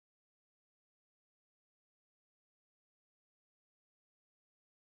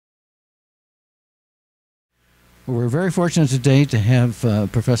We're very fortunate today to have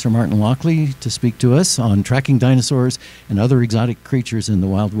Professor Martin Lockley to speak to us on tracking dinosaurs and other exotic creatures in the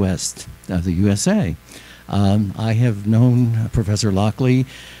Wild West of the USA. I have known Professor Lockley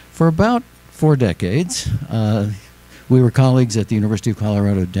for about 4 decades. We were colleagues at the University of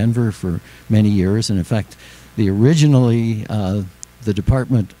Colorado, Denver for many years, and in fact, originally the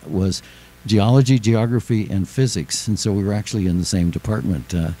department was geology, geography, and physics, and so we were actually in the same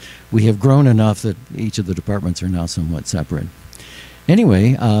department. We have grown enough that each of the departments are now somewhat separate.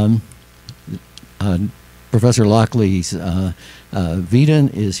 Anyway, Professor Lockley's vita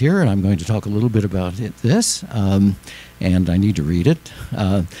is here, and I'm going to talk a little bit about this, and I need to read it.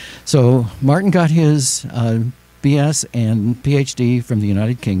 So Martin got his BS and PhD from the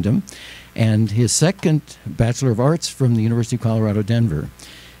United Kingdom, and his second Bachelor of Arts from the University of Colorado, Denver.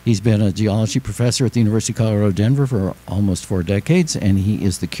 He's been a geology professor at the University of Colorado, Denver for almost 4 decades, and he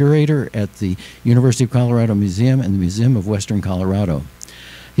is the curator at the University of Colorado Museum and the Museum of Western Colorado.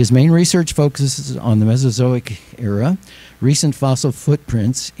 His main research focuses on the Mesozoic era, recent fossil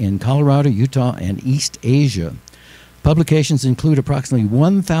footprints in Colorado, Utah, and East Asia. Publications include approximately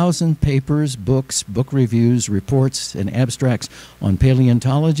 1,000 papers, books, book reviews, reports, and abstracts on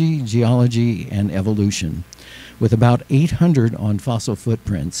paleontology, geology, and evolution, with about 800 on fossil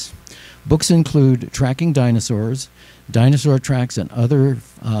footprints. Books include Tracking Dinosaurs, Dinosaur Tracks and Other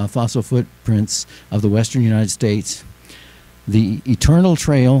Fossil Footprints of the Western United States, The Eternal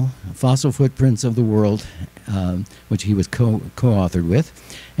Trail, Fossil Footprints of the World, which he was co-authored with.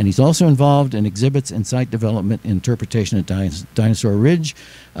 And he's also involved in exhibits and site development interpretation at Dinosaur Ridge,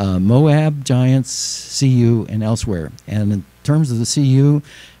 Moab, Giants, CU, and elsewhere. And in terms of the CU,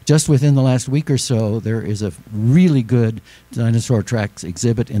 just within the last week or so, there is a really good dinosaur tracks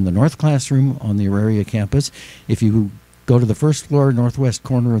exhibit in the North Classroom on the Auraria campus. If you go to the first floor, northwest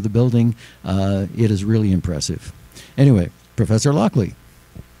corner of the building, it is really impressive. Anyway, Professor Lockley.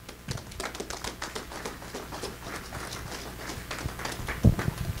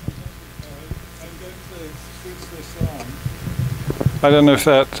 I don't know if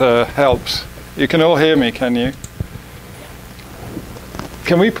that helps. You can all hear me, can you?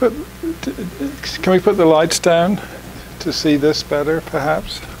 Can we put the lights down to see this better,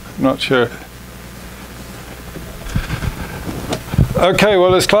 perhaps? I'm not sure. Okay,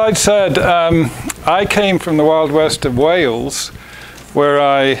 well, as Clyde said, I came from the Wild West of Wales, where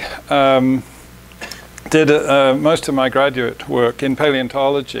I did most of my graduate work in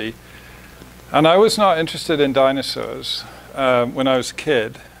paleontology. And I was not interested in dinosaurs when I was a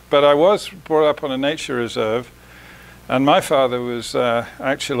kid, but I was brought up on a nature reserve. And my father was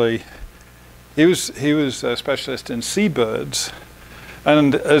actually, he was a specialist in seabirds.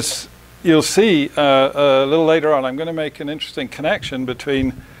 And as you'll see a little later on, I'm going to make an interesting connection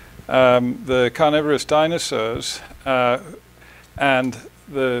between the carnivorous dinosaurs and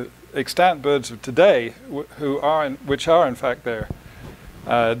the extant birds of today, which are in fact their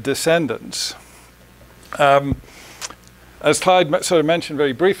descendants. As Clyde sort of mentioned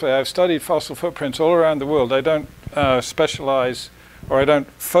very briefly, I've studied fossil footprints all around the world. I don't specialize, or I don't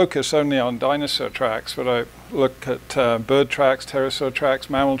focus only on dinosaur tracks, but I look at bird tracks, pterosaur tracks,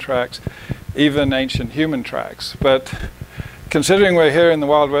 mammal tracks, even ancient human tracks. But considering we're here in the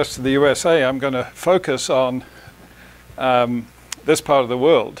Wild West of the USA, I'm going to focus on this part of the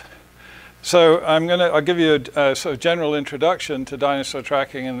world. So I'll give you a sort of general introduction to dinosaur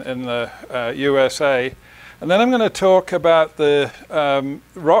tracking in the USA. And then I'm going to talk about the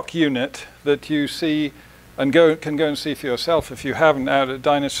rock unit that you see and can go and see for yourself if you haven't, out at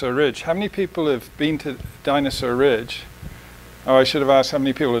Dinosaur Ridge. How many people have been to Dinosaur Ridge? Oh, I should have asked how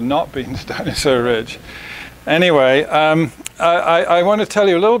many people have not been to Dinosaur Ridge. Anyway, I want to tell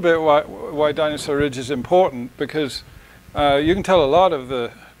you a little bit why Dinosaur Ridge is important, because you can tell a lot of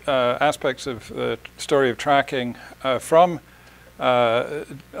the aspects of the story of tracking from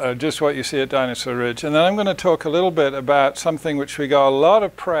just what you see at Dinosaur Ridge. And then I'm going to talk a little bit about something which we got a lot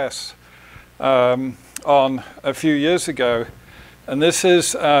of press on a few years ago. And this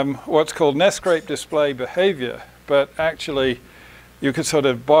is what's called nest scrape display behavior. But actually, you could sort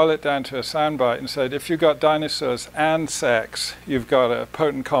of boil it down to a soundbite and say, if you've got dinosaurs and sex, you've got a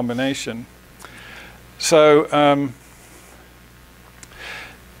potent combination. So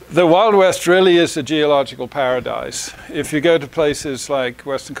the Wild West really is a geological paradise. If you go to places like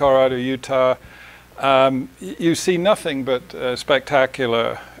Western Colorado, Utah, you see nothing but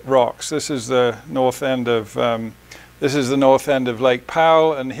spectacular rocks. This is the north end of Lake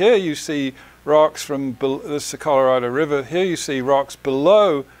Powell, and here you see rocks from this is the Colorado River. Here you see rocks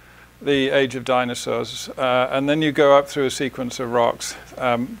below the age of dinosaurs, and then you go up through a sequence of rocks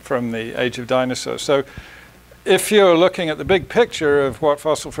from the age of dinosaurs. So if you're looking at the big picture of what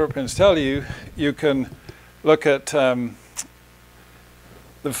fossil footprints tell you, you can look at the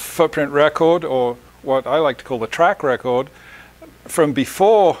footprint record, or what I like to call the track record, from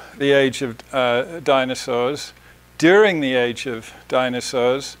before the age of dinosaurs, during the age of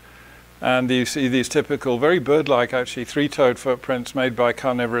dinosaurs, and you see these typical, very bird-like actually, three-toed footprints made by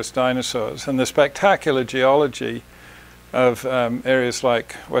carnivorous dinosaurs, and the spectacular geology of areas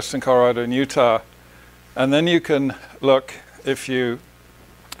like western Colorado and Utah. And then you can look, if you,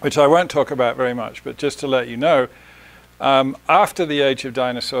 which I won't talk about very much, but just to let you know, after the age of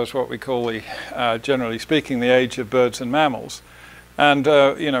dinosaurs, what we call the, generally speaking, the age of birds and mammals. And,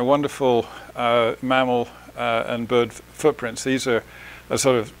 you know, wonderful mammal and bird footprints. These are a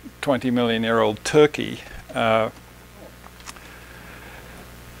sort of 20-million-year-old turkey.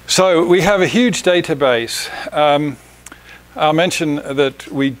 So we have a huge database. I'll mention that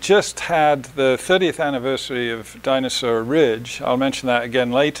we just had the 30th anniversary of Dinosaur Ridge. I'll mention that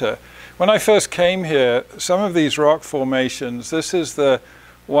again later. When I first came here, some of these rock formations, this is the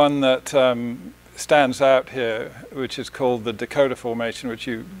one that stands out here, which is called the Dakota Formation, which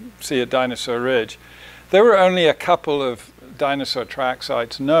you see at Dinosaur Ridge. There were only a couple of dinosaur track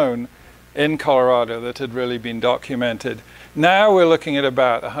sites known in Colorado that had really been documented. Now we're looking at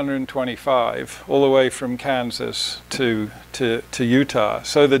about 125, all the way from Kansas to Utah.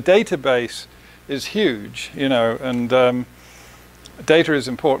 So the database is huge, you know, and data is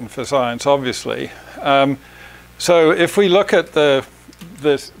important for science, obviously. So if we look at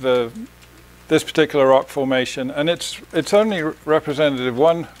this particular rock formation, and it's only representative of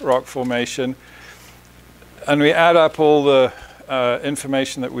one rock formation, and we add up all the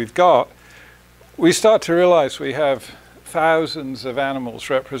information that we've got, we start to realize we have thousands of animals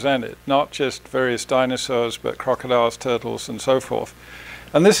represented, not just various dinosaurs, but crocodiles, turtles, and so forth.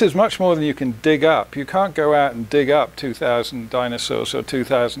 And this is much more than you can dig up. You can't go out and dig up 2,000 dinosaurs or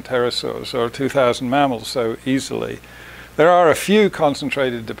 2,000 pterosaurs or 2,000 mammals so easily. There are a few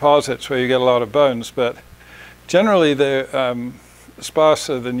concentrated deposits where you get a lot of bones, but generally they're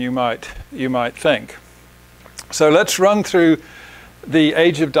sparser than you might think. So let's run through the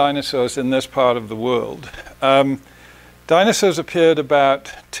age of dinosaurs in this part of the world. Dinosaurs appeared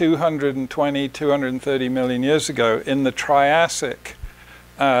about 220, 230 million years ago in the Triassic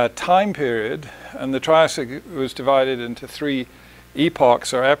time period, and the Triassic was divided into three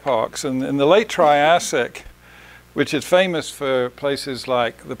epochs or epochs. And in the late Triassic, which is famous for places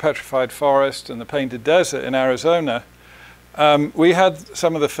like the Petrified Forest and the Painted Desert in Arizona, we had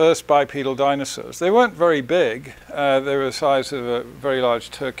some of the first bipedal dinosaurs. They weren't very big. They were the size of a very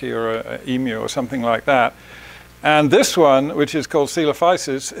large turkey or an emu or something like that. And this one, which is called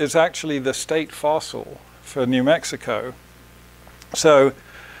Coelophysis, is actually the state fossil for New Mexico. So,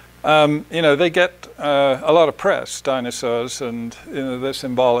 you know, they get a lot of press, dinosaurs, and you know, they're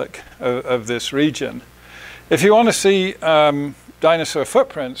symbolic of this region. If you want to see dinosaur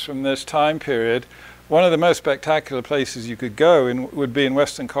footprints from this time period, one of the most spectacular places you could go would be in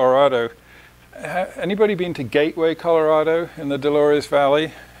western Colorado. Anybody been to Gateway, Colorado, in the Dolores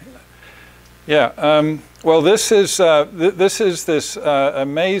Valley? Yeah. Well, this is this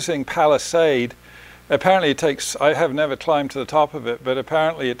amazing palisade. Apparently it takes, I have never climbed to the top of it, but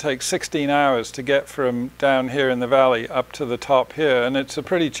apparently it takes 16 hours to get from down here in the valley up to the top here. And it's a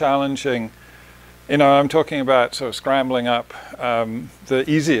pretty challenging, you know, I'm talking about sort of scrambling up the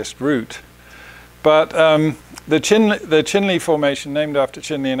easiest route. But the Chinle Formation, named after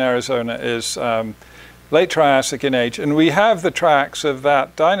Chinle in Arizona, is late Triassic in age. And we have the tracks of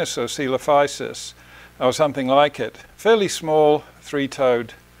that dinosaur, Coelophysis, or something like it. Fairly small,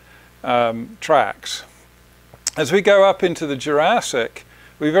 three-toed tracks. As we go up into the Jurassic,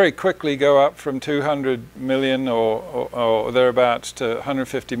 we very quickly go up from 200 million or thereabouts to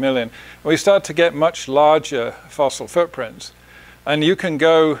 150 million. We start to get much larger fossil footprints. And you can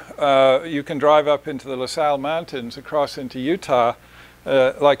go, you can drive up into the La Salle Mountains across into Utah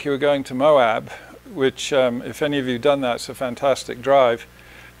like you were going to Moab, which if any of you have done that, it's a fantastic drive.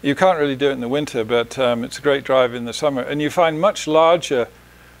 You can't really do it in the winter, but it's a great drive in the summer. And you find much larger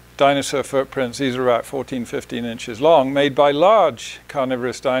dinosaur footprints. These are about 14, 15 inches long, made by large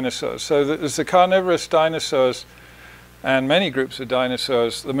carnivorous dinosaurs. So there's the carnivorous dinosaurs and many groups of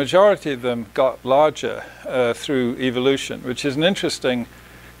dinosaurs. The majority of them got larger through evolution, which is an interesting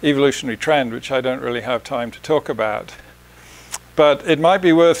evolutionary trend, which I don't really have time to talk about. But it might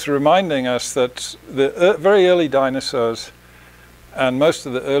be worth reminding us that the very early dinosaurs and most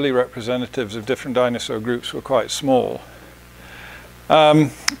of the early representatives of different dinosaur groups were quite small.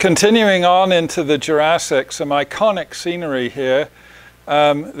 Continuing on into the Jurassic, some iconic scenery here.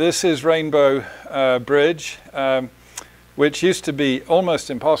 This is Rainbow Bridge, which used to be almost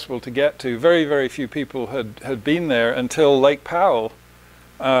impossible to get to. Very, very few people had been there until Lake Powell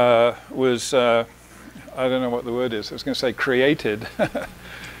was, I don't know what the word is, I was going to say created.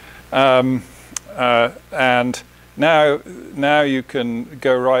 And now you can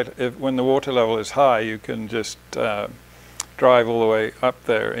go right, when the water level is high, you can just drive all the way up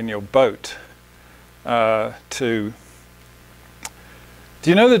there in your boat to... Do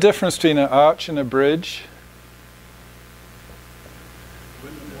you know the difference between an arch and a bridge?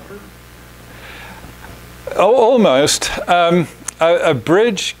 Oh, almost. A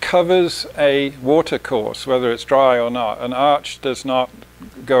bridge covers a water course, whether it's dry or not. An arch does not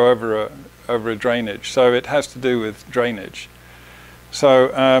go over a drainage, so it has to do with drainage. So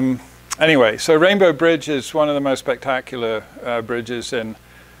anyway, so Rainbow Bridge is one of the most spectacular bridges in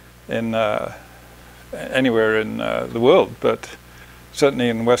anywhere in the world, but certainly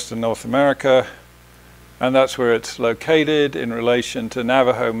in Western North America, and that's where it's located in relation to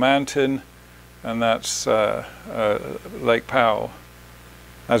Navajo Mountain, and that's Lake Powell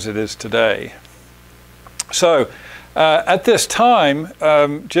as it is today. So at this time,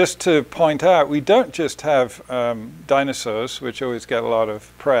 just to point out, we don't just have dinosaurs, which always get a lot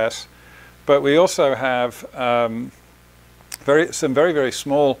of press, but we also have some very, very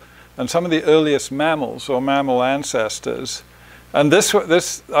small, and some of the earliest mammals or mammal ancestors. And this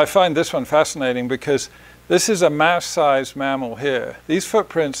I find this one fascinating because this is a mouse-sized mammal here. These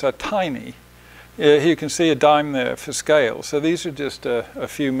footprints are tiny. You can see a dime there for scale. So these are just a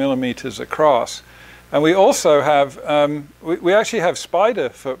few millimeters across. And we also have, we actually have spider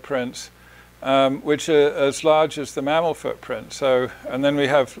footprints, which are as large as the mammal footprint. So, and then we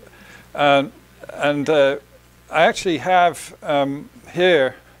have, I actually have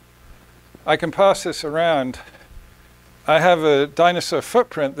here, I can pass this around. I have a dinosaur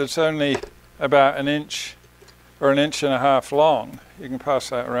footprint that's only about an inch or an inch and a half long. You can pass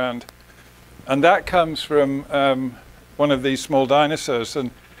that around. And that comes from one of these small dinosaurs.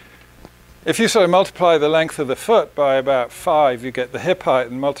 And if you sort of multiply the length of the foot by about 5, you get the hip height,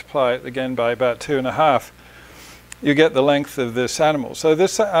 and multiply it again by about 2.5, you get the length of this animal. So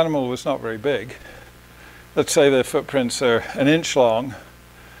this animal was not very big. Let's say the footprints are an inch long.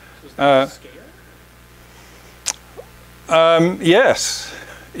 Yes,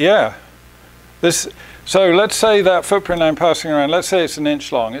 yeah. So let's say that footprint I'm passing around, let's say it's an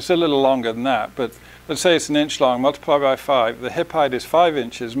inch long. It's a little longer than that, but let's say it's an inch long, multiply by 5. The hip height is 5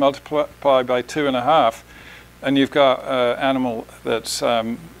 inches, multiply by 2.5, and you've got an animal that's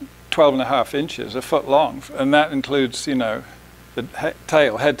 12.5 inches, a foot long, and that includes, you know, the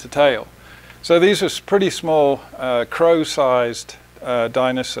tail, head to tail. So these are pretty small, crow-sized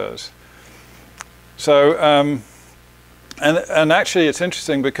dinosaurs. So, and actually it's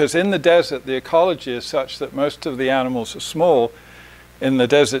interesting because in the desert the ecology is such that most of the animals are small in the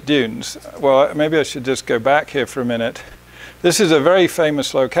desert dunes. Well, maybe I should just go back here for a minute. This is a very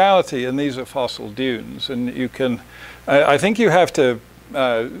famous locality, and these are fossil dunes, and you can, I think you have to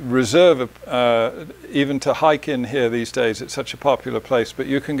reserve even to hike in here these days. It's such a popular place, but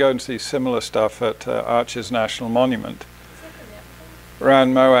you can go and see similar stuff at Arches National Monument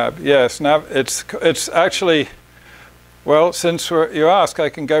around Moab. Yes, now it's actually, well, since you ask, I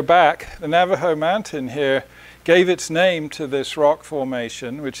can go back. The Navajo Mountain here gave its name to this rock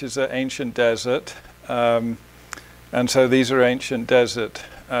formation, which is an ancient desert. And so these are ancient desert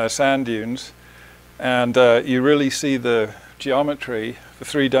sand dunes. And you really see the geometry, the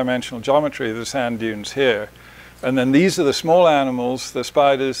three-dimensional geometry of the sand dunes here. And then these are the small animals, the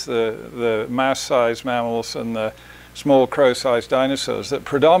spiders, the mouse-sized mammals, and the small crow-sized dinosaurs that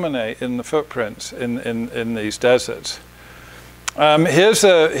predominate in the footprints in these deserts. Here's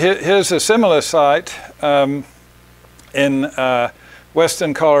a similar site in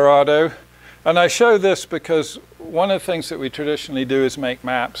western Colorado, and I show this because one of the things that we traditionally do is make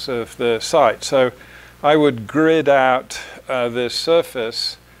maps of the site. So I would grid out this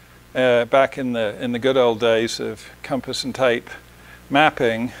surface back in the good old days of compass and tape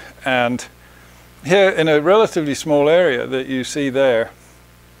mapping, and here in a relatively small area that you see there,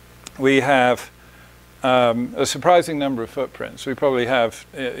 we have a surprising number of footprints. We probably have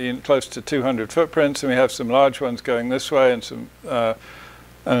close to 200 footprints, and we have some large ones going this way and some and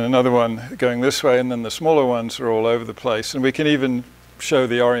another one going this way, and then the smaller ones are all over the place. And we can even show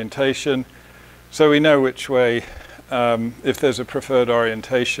the orientation, so we know which way, if there's a preferred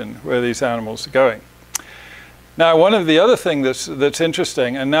orientation, where these animals are going. Now, one of the other things that's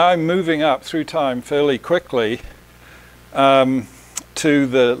interesting, and now I'm moving up through time fairly quickly to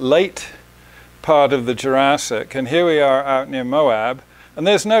the late part of the Jurassic, and here we are out near Moab. And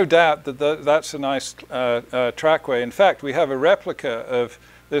there's no doubt that that's a nice trackway. In fact, we have a replica of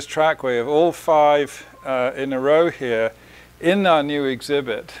this trackway of all 5 in a row here in our new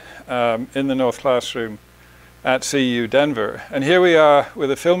exhibit in the North Classroom at CU Denver. And here we are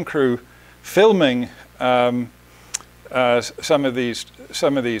with a film crew filming some of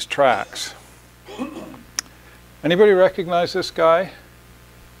these tracks. Anybody recognize this guy?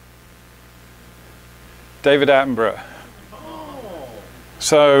 David Attenborough.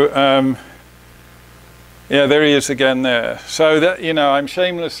 So yeah, there he is again there. So that, you know, I'm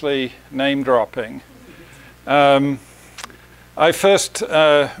shamelessly name dropping. I first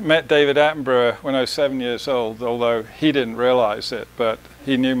met David Attenborough when I was 7 years old, although he didn't realize it, but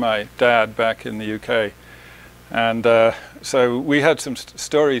he knew my dad back in the UK. And so we had some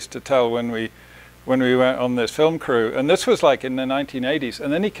stories to tell when we went on this film crew. And this was like in the 1980s.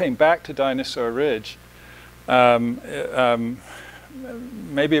 And then he came back to Dinosaur Ridge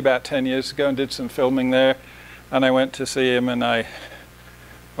maybe about 10 years ago and did some filming there. And I went to see him, and I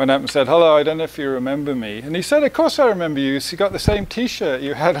went up and said, "Hello, I don't know if you remember me." And he said, "Of course I remember you. You got the same T-shirt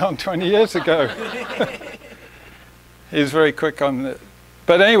you had on 20 years ago." He's very quick on it.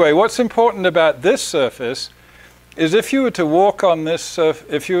 But anyway, what's important about this surface is if you were to walk on this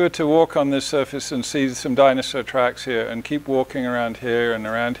surface and see some dinosaur tracks here and keep walking around here and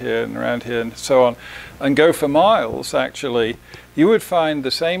around here and around here and so on, and go for miles, actually, you would find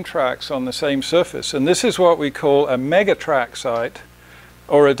the same tracks on the same surface. And this is what we call a mega track site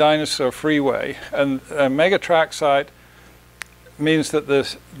or a dinosaur freeway. And a mega track site means that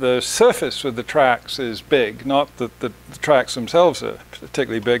the surface of the tracks is big, not that the tracks themselves are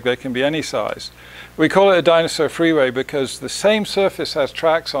particularly big. They can be any size. We call it a dinosaur freeway because the same surface has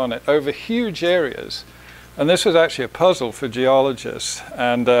tracks on it over huge areas. And this was actually a puzzle for geologists.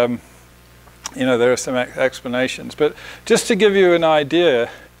 And you know, there are some explanations. But just to give you an idea,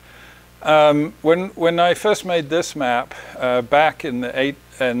 when I first made this map back in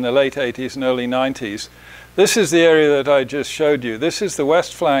the late 80s and early 90s, this is the area that I just showed you. This is the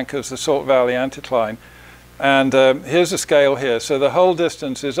west flank of the Salt Valley anticline. And here's a scale here. So the whole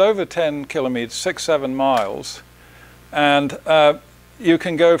distance is over 10 kilometers, 6-7 miles. And you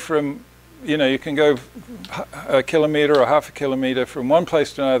can go from, you know, you can go a kilometer or half a kilometer from one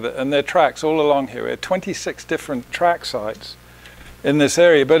place to another. And there are tracks all along here. We have 26 different track sites in this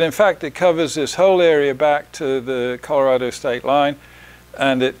area. But in fact, it covers this whole area back to the Colorado state line.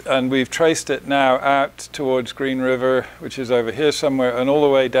 And we've traced it now out towards Green River, which is over here somewhere, and all the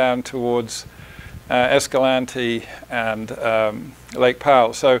way down towards Escalante and Lake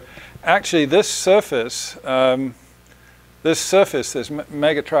Powell. So actually this surface, this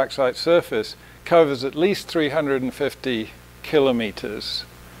mega track site surface, covers at least 350 kilometers.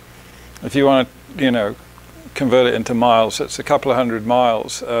 If you want to, you know, convert it into miles, it's a couple of hundred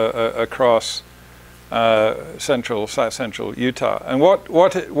miles across South Central Utah. And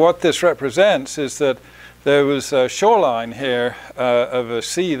what this represents is that there was a shoreline here of a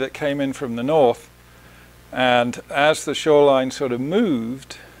sea that came in from the north, and as the shoreline sort of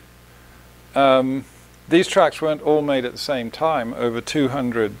moved, these tracks weren't all made at the same time over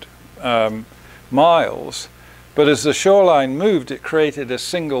 200 miles, but as the shoreline moved, it created a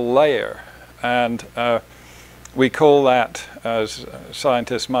single layer, and we call that, as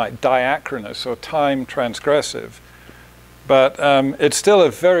scientists might, diachronous or time transgressive. But it's still a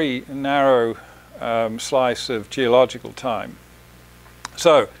very narrow slice of geological time.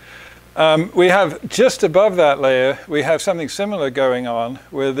 So we have just above that layer, we have something similar going on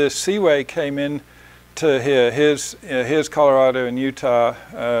where this seaway came in to here. Here's Colorado and Utah,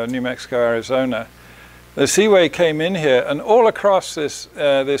 New Mexico, Arizona. The seaway came in here, and all across this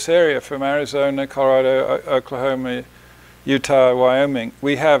area from Arizona, Colorado, Oklahoma, Utah, Wyoming,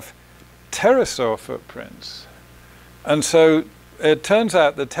 we have pterosaur footprints. And so it turns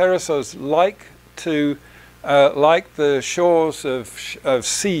out that pterosaurs like the shores of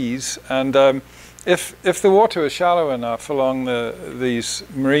seas, and if the water is shallow enough along these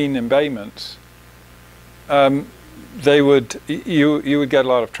marine embayments, you would get a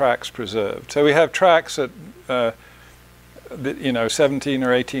lot of tracks preserved. So we have tracks at 17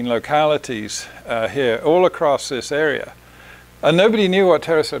 or 18 localities here, all across this area. And nobody knew what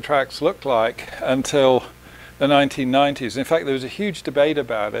pterosaur tracks looked like until the 1990s. In fact, there was a huge debate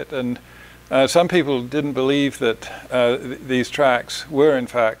about it, and some people didn't believe that these tracks were, in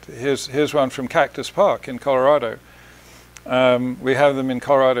fact. Here's one from Cactus Park in Colorado. We have them in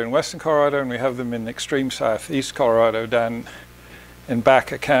Colorado, in western Colorado, and we have them in extreme southeast Colorado down in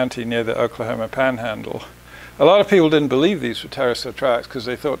Baca County near the Oklahoma Panhandle. A lot of people didn't believe these were pterosaur tracks because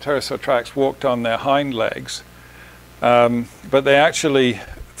they thought pterosaur tracks walked on their hind legs. but they actually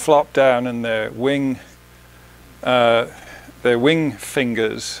flop down and their wing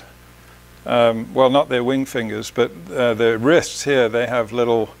fingers, well, not their wing fingers, but their wrists here, they have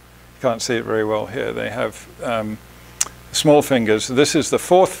little, you can't see it very well here, they have small fingers. This is the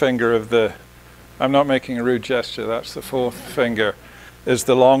fourth finger of the, I'm not making a rude gesture, that's the fourth finger, is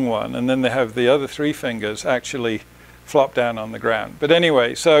the long one. And then they have the other three fingers actually flop down on the ground. But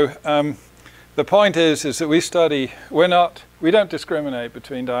anyway, so the point is that we study, we don't discriminate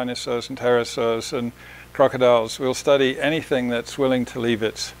between dinosaurs and pterosaurs and crocodiles. We'll study anything that's willing to leave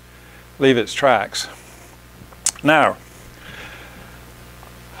its tracks. Now,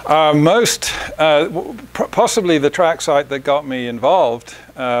 possibly the track site that got me involved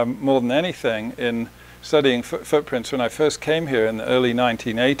more than anything in studying footprints when I first came here in the early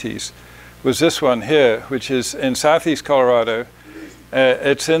 1980s was this one here, which is in southeast Colorado.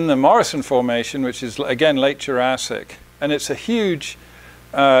 It's in the Morrison Formation, which is, again, late Jurassic. And it's a huge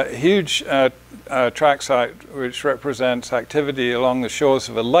track site which represents activity along the shores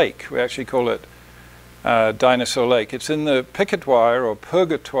of a lake. We actually call it Dinosaur Lake. It's in the Picotoire or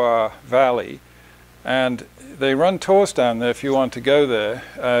Purgatoire Valley, and they run tours down there if you want to go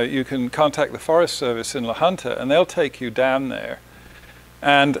there. You can contact the Forest Service in La Junta, and they'll take you down there.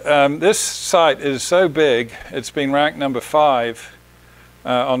 And this site is so big, it's been ranked number 5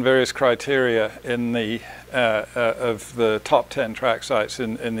 on various criteria in the of the top 10 track sites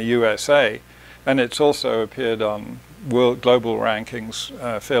in the USA, and it's also appeared on global rankings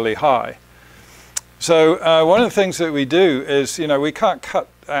fairly high. So one of the things that we do is, we can't cut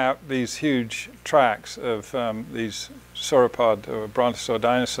out these huge tracks of these sauropod or brontosaur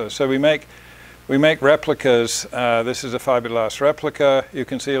dinosaurs. So we make replicas. This is a fiberglass replica. You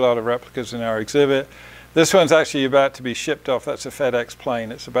can see a lot of replicas in our exhibit. This one's actually about to be shipped off. That's a FedEx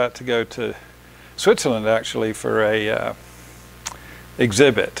plane. It's about to go to Switzerland, actually, for a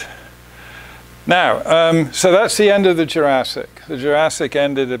exhibit. Now, so that's the end of the Jurassic. The Jurassic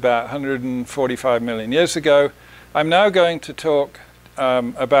ended about 145 million years ago. I'm now going to talk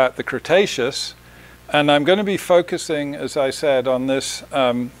about the Cretaceous, and I'm going to be focusing, as I said, on this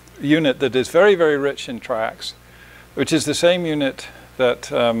unit that is very, very rich in tracks, which is the same unit that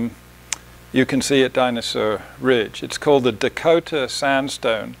you can see at Dinosaur Ridge. It's called the Dakota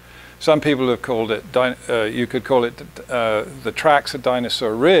Sandstone. Some people have called it, you could call it the tracks at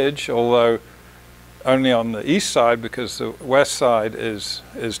Dinosaur Ridge, although only on the east side, because the west side is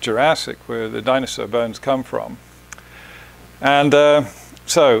Jurassic, where the dinosaur bones come from. And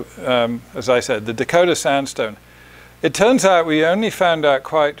as I said, the Dakota Sandstone. It turns out we only found out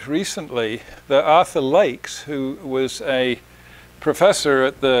quite recently that Arthur Lakes, who was a professor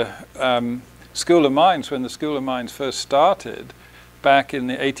at the School of Mines when the School of Mines first started back in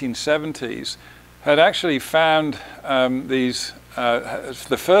the 1870s, had actually found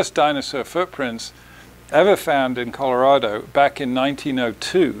the first dinosaur footprints ever found in Colorado back in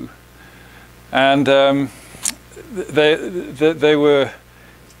 1902. And they were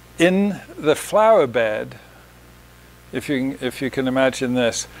in the flower bed, if you can imagine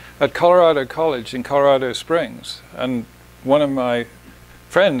this, at Colorado College in Colorado Springs. And one of my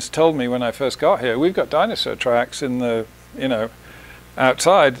friends told me when I first got here, we've got dinosaur tracks in the,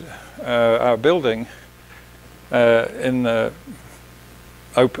 outside our building, in the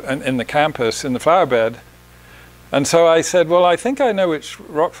campus, in the flower bed. And so I said, well, I think I know which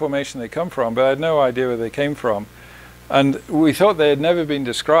rock formation they come from, but I had no idea where they came from. And we thought they had never been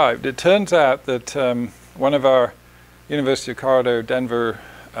described. It turns out that one of our University of Colorado Denver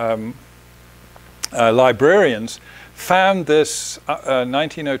librarians found this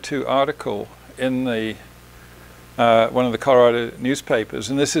 1902 article in the one of the Colorado newspapers,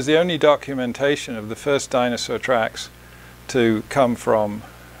 and this is the only documentation of the first dinosaur tracks to come from,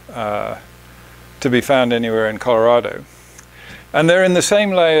 to be found anywhere in Colorado. And they're in the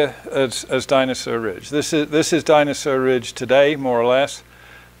same layer as Dinosaur Ridge. This is Dinosaur Ridge today, more or less.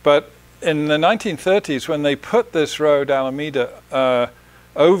 But in the 1930s, when they put this road, Alameda,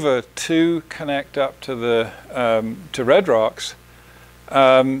 over to connect up to the to Red Rocks,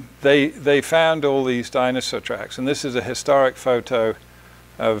 they found all these dinosaur tracks. And this is a historic photo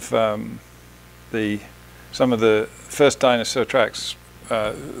of some of the first dinosaur tracks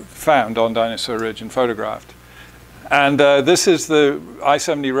found on Dinosaur Ridge and photographed. And this is the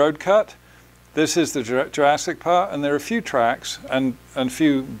I-70 road cut. This is the Jurassic part, and there are a few tracks and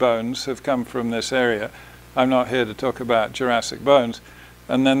few bones have come from this area. I'm not here to talk about Jurassic bones.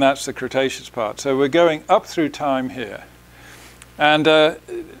 And then that's the Cretaceous part. So we're going up through time here. And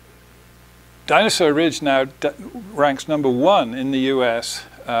Dinosaur Ridge now ranks #1 in the US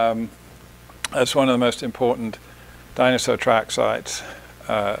as one of the most important dinosaur track sites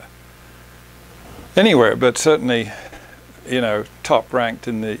anywhere, but certainly, top ranked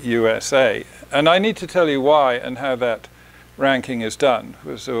in the USA. And I need to tell you why and how that ranking is done.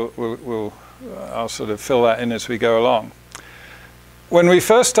 So I'll sort of fill that in as we go along. When we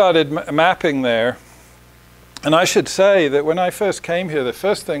first started mapping there, and I should say that when I first came here, the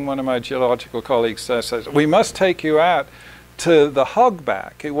first thing one of my geological colleagues says, we must take you out to the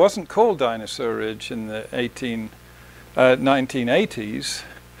hogback. It wasn't called Dinosaur Ridge in the 1980s.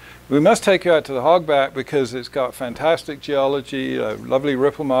 We must take you out to the hogback because it's got fantastic geology, lovely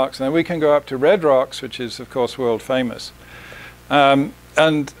ripple marks, and then we can go up to Red Rocks, which is, of course, world famous. And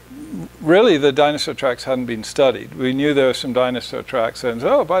really, the dinosaur tracks hadn't been studied. We knew there were some dinosaur tracks, and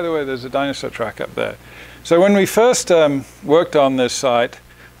oh, by the way, there's a dinosaur track up there. So when we first worked on this site,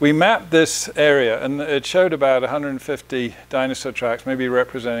 we mapped this area, and it showed about 150 dinosaur tracks, maybe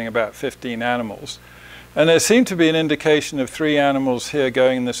representing about 15 animals. And there seemed to be an indication of 3 animals here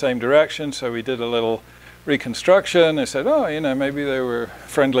going in the same direction, so we did a little reconstruction. They said, oh, maybe they were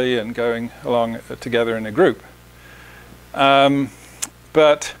friendly and going along together in a group.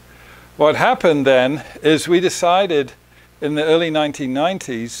 But what happened then is we decided in the early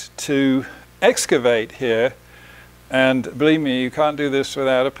 1990s to excavate here. And believe me, you can't do this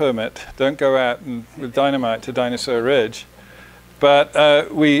without a permit. Don't go out with dynamite to Dinosaur Ridge.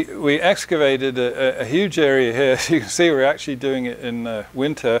 But we excavated a huge area here. As you can see, we're actually doing it in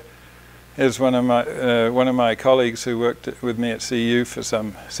winter. Here's one of my colleagues who worked with me at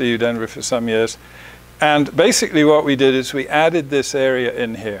CU Denver for some years. And basically what we did is we added this area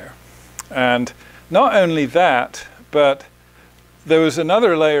in here. And not only that, but there was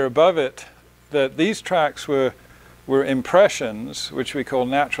another layer above it that these tracks were impressions, which we call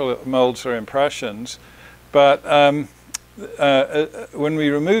natural molds or impressions. But when we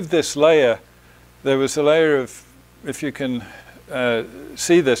removed this layer, there was a layer of, if you can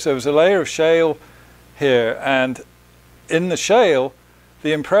see this, there was a layer of shale here. And in the shale,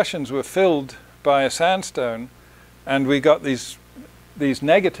 the impressions were filled by a sandstone, and we got these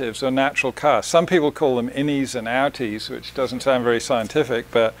negatives or natural casts. Some people call them innies and outies, which doesn't sound very scientific,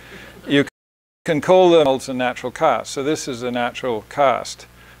 but you can call them molds and natural casts. So this is a natural cast.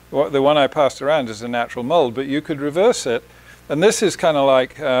 The one I passed around is a natural mold, but you could reverse it. And this is kind of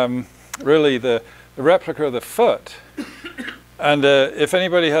like really the replica of the foot. And if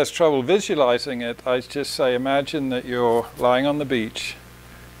anybody has trouble visualizing it, I just say, imagine that you're lying on the beach,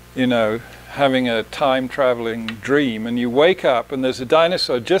 having a time-traveling dream, and you wake up and there's a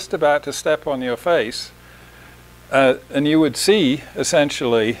dinosaur just about to step on your face, and you would see,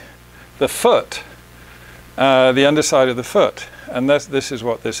 essentially, the foot, the underside of the foot. And this is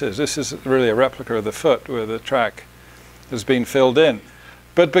what this is. This is really a replica of the foot where the track has been filled in.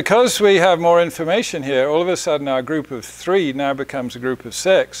 But because we have more information here, all of a sudden our group of 3 now becomes a group of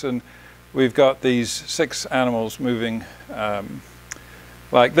 6, and we've got these 6 animals moving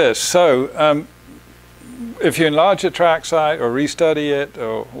like this. So if you enlarge a track site or restudy it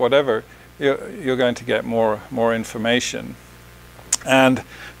or whatever, you're going to get more information. And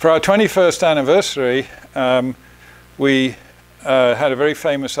for our 21st anniversary, we had a very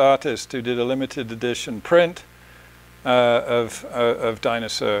famous artist who did a limited edition print of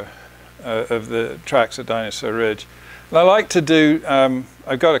the tracks at Dinosaur Ridge. And I like to do,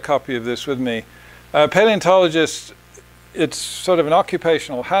 I've got a copy of this with me. Paleontologists, it's sort of an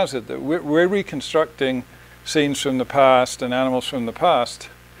occupational hazard that we're reconstructing scenes from the past and animals from the past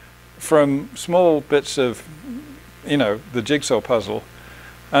from small bits of, the jigsaw puzzle.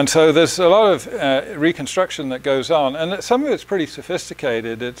 And so there's a lot of reconstruction that goes on, and some of it's pretty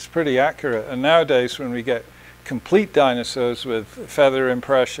sophisticated, it's pretty accurate. And nowadays when we get complete dinosaurs with feather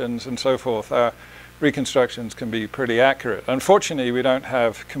impressions and so forth, our reconstructions can be pretty accurate. Unfortunately, we don't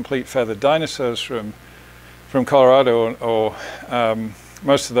have complete feathered dinosaurs from Colorado, or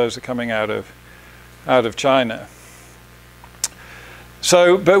most of those are coming out of China.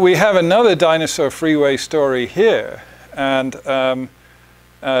 So, but we have another dinosaur freeway story here, and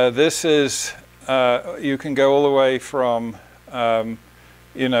this is, you can go all the way from,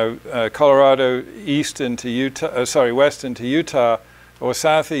 Colorado east into Utah, west into Utah, or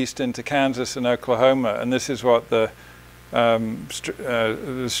southeast into Kansas and Oklahoma, and this is what the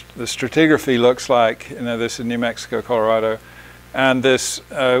stratigraphy looks like. This is New Mexico, Colorado, and this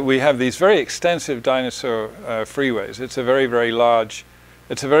we have these very extensive dinosaur freeways. It's a very, very large.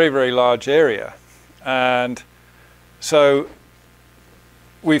 It's a very, very large area, and so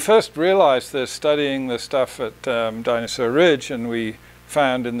we first realized this studying the stuff at Dinosaur Ridge, and we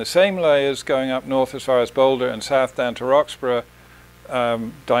found in the same layers going up north as far as Boulder and south down to Roxborough,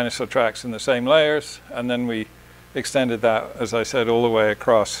 dinosaur tracks in the same layers, and then we extended that, as I said, all the way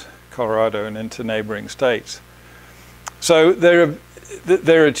across Colorado and into neighboring states. So there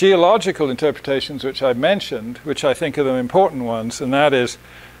are geological interpretations which I mentioned, which I think are the important ones, and that is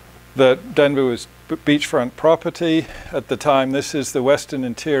that Denver was beachfront property at the time. This is the Western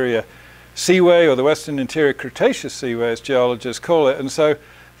Interior Seaway, or the Western Interior Cretaceous Seaway, as geologists call it. And so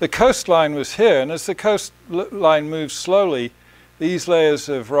the coastline was here, and as the coastline moved slowly, these layers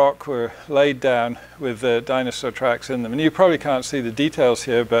of rock were laid down with the dinosaur tracks in them. And you probably can't see the details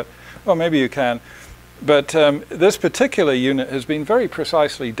here, but, well, maybe you can. But this particular unit has been very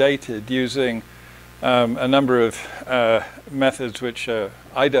precisely dated using a number of methods which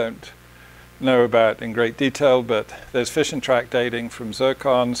I don't know about in great detail, but there's fission track dating from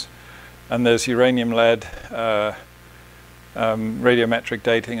zircons, and there's uranium-lead radiometric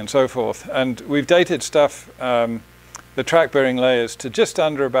dating and so forth. And we've dated stuff, the track-bearing layers, to just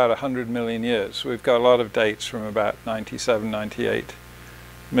under about 100 million years. We've got a lot of dates from about 97, 98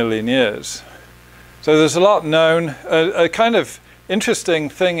 million years. So there's a lot known. A kind of interesting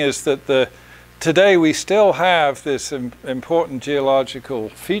thing is that today we still have this important geological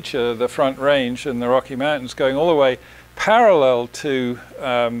feature, the Front Range and the Rocky Mountains, going all the way parallel to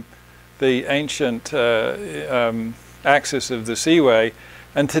the ancient axis of the seaway.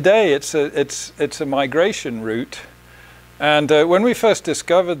 And today it's a migration route. And when we first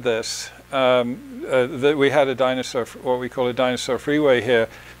discovered this, that we had a dinosaur, what we call a dinosaur freeway here,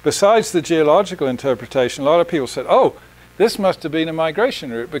 besides the geological interpretation, a lot of people said, oh, this must have been a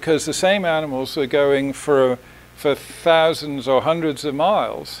migration route, because the same animals were going for thousands or hundreds of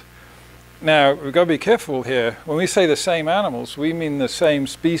miles. Now, we've got to be careful here. When we say the same animals, we mean the same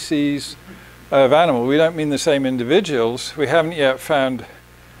species of animal. We don't mean the same individuals. We haven't yet found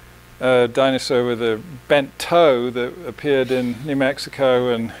a dinosaur with a bent toe that appeared in New Mexico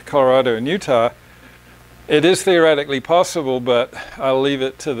and Colorado and Utah. It is theoretically possible, but I'll leave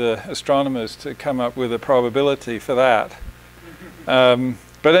it to the astronomers to come up with a probability for that.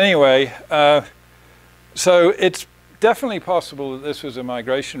 But anyway, so it's definitely possible that this was a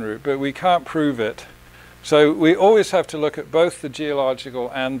migration route, but we can't prove it. So we always have to look at both the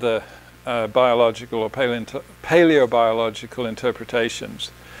geological and the biological or paleobiological interpretations.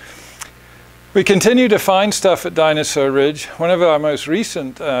 We continue to find stuff at Dinosaur Ridge. One of our most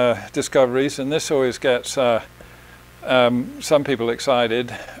recent discoveries, and this always gets some people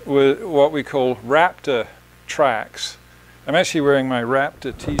excited, were what we call raptor tracks. I'm actually wearing my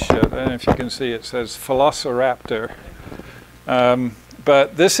raptor t-shirt. I don't know if you can see, it says Velociraptor.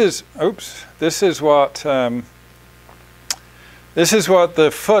 But this is what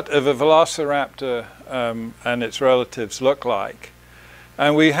the foot of a velociraptor and its relatives look like.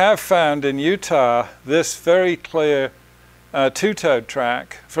 And we have found in Utah this very clear two-toed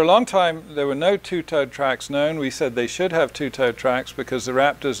track. For a long time, there were no two-toed tracks known. We said they should have two-toed tracks because the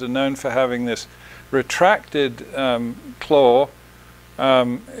raptors are known for having this retracted claw.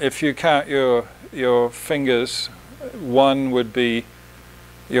 If you count your fingers, one would be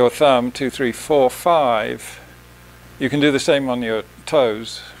your thumb, 2, 3, 4, 5. You can do the same on your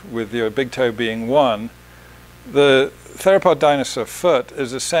toes, with your big toe being 1. The theropod dinosaur foot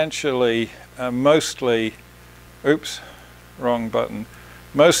is essentially mostly, wrong button,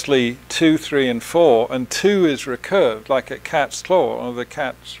 mostly 2, 3, and 4, and 2 is recurved like a cat's claw, or the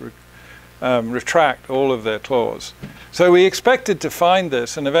cats retract all of their claws. So we expected to find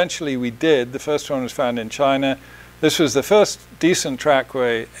this, and eventually we did. The first one was found in China. This was the first decent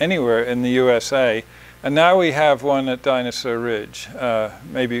trackway anywhere in the USA. And now we have one at Dinosaur Ridge.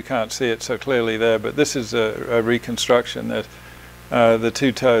 Maybe you can't see it so clearly there, but this is a reconstruction, the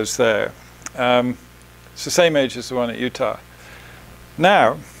two toes there. It's the same age as the one at Utah.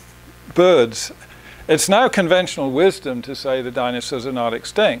 Now, birds. It's now conventional wisdom to say the dinosaurs are not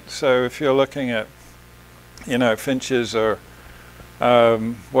extinct. So if you're looking at, finches or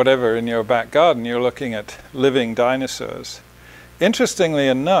whatever in your back garden, you're looking at living dinosaurs. Interestingly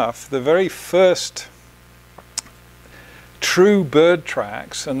enough, the very first true bird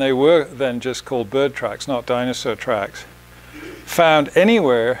tracks, and they were then just called bird tracks, not dinosaur tracks, found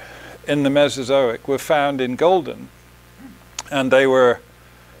anywhere in the Mesozoic were found in Golden. And they were,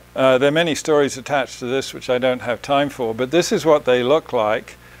 there are many stories attached to this which I don't have time for, but this is what they look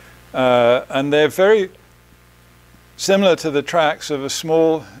like. And they're very similar to the tracks of a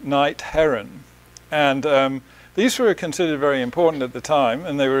small night heron. And these were considered very important at the time,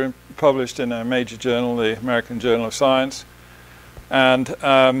 and they were published in a major journal, the American Journal of Science. And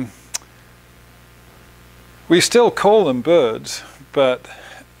we still call them birds, but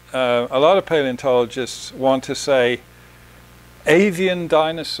a lot of paleontologists want to say avian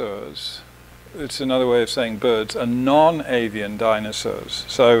dinosaurs it's another way of saying birds, are non-avian dinosaurs.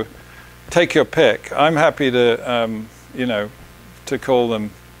 So take your pick. I'm happy to, you know, to call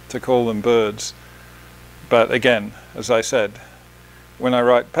them birds. But again, as I said, when I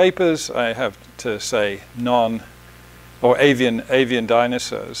write papers, I have to say non or avian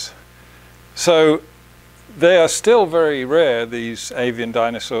dinosaurs. So they are still very rare, these avian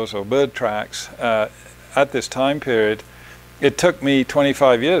dinosaurs or bird tracks, at this time period. It took me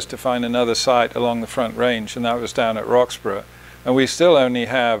 25 years to find another site along the Front Range, and that was down at Roxburgh. And we still only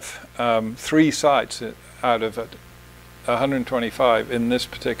have 3 sites out of 125 in this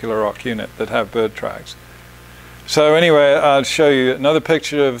particular rock unit that have bird tracks. So anyway, I'll show you another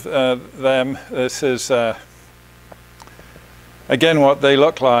picture of them. This is, again, what they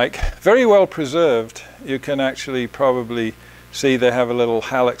look like. Very well preserved. You can actually probably see they have a little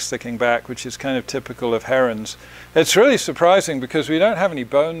hallux sticking back, which is kind of typical of herons. It's really surprising because we don't have any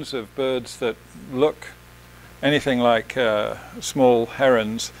bones of birds that look anything like small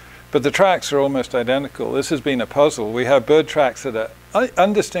herons, but the tracks are almost identical. This has been a puzzle. We have bird tracks that are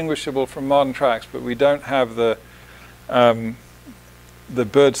undistinguishable from modern tracks, but we don't have the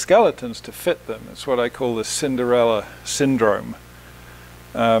bird skeletons to fit them. It's what I call the Cinderella syndrome.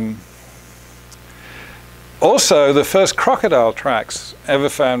 Also, the first crocodile tracks ever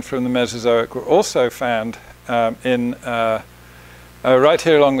found from the Mesozoic were also found right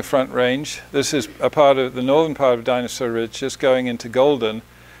here along the Front Range. This is a part of the northern part of Dinosaur Ridge, just going into Golden.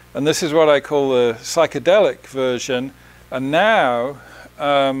 And this is what I call the psychedelic version. And now,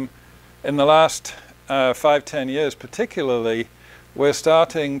 in the last 5-10 years particularly, we're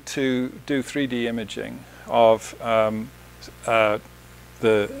starting to do 3D imaging of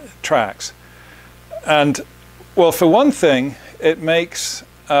the tracks. And, well, for one thing, it makes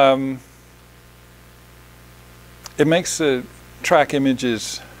the track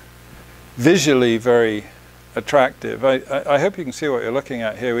images visually very attractive. I hope you can see what you're looking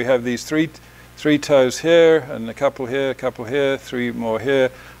at here. We have these three toes here, and a couple here, 3 more here.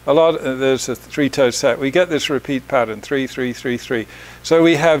 There's a 3-toe set. We get this repeat pattern, 3, 3, 3, 3. So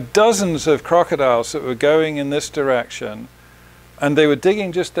we have dozens of crocodiles that were going in this direction, and they were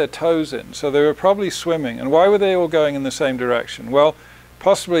digging just their toes in. So they were probably swimming. And why were they all going in the same direction? Well,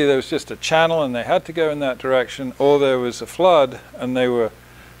 possibly there was just a channel and they had to go in that direction, or there was a flood and they were,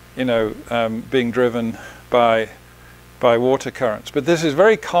 you know, being driven by water currents. But this is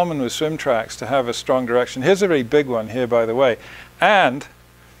very common with swim tracks to have a strong direction. Here's a very big one here, by the way. And,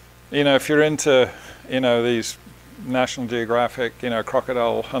 you know, if you're into, you know, these National Geographic, you know,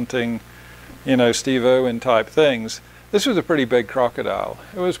 crocodile hunting, you know, Steve Irwin type things, this was a pretty big crocodile.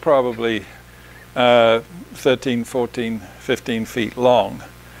 It was probably 13, 14, 15 feet long.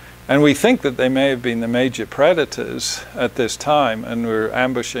 And we think that they may have been the major predators at this time and were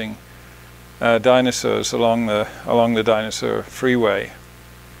ambushing dinosaurs along the dinosaur freeway.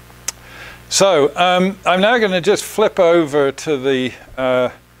 So I'm now going to just flip over to the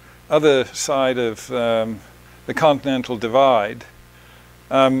other side of the continental divide,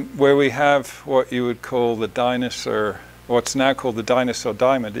 where we have what you would call the dinosaur, what's now called the dinosaur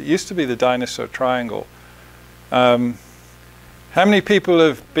diamond. It used to be the dinosaur triangle. How many people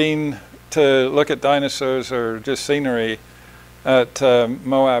have been to look at dinosaurs or just scenery at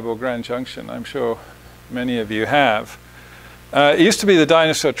Moab or Grand Junction? I'm sure many of you have. It used to be the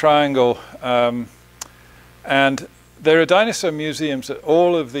dinosaur triangle, and there are dinosaur museums at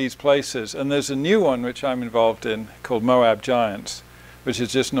all of these places, and there's a new one which I'm involved in called Moab Giants, which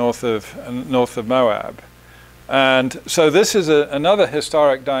is just north of Moab. And so this is another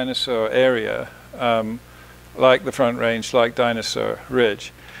historic dinosaur area, like the Front Range, like Dinosaur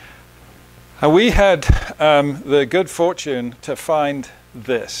Ridge. And we had the good fortune to find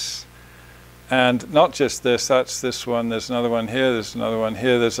this. And not just this, that's this one, there's another one here, there's another one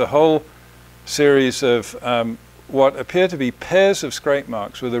here. There's a whole series of what appear to be pairs of scrape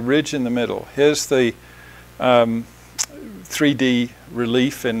marks with a ridge in the middle. Here's the 3D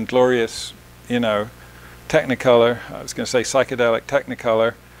relief in glorious, you know, Technicolor. I was going to say psychedelic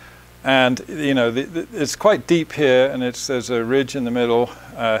Technicolor. And, you know, it's quite deep here, and there's a ridge in the middle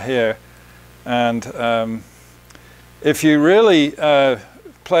here. And if you really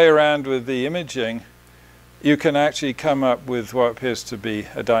play around with the imaging, you can actually come up with what appears to be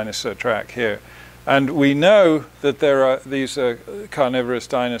a dinosaur track here. And we know that there are these carnivorous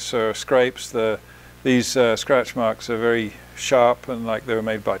dinosaur scrapes. These scratch marks are very sharp and like they were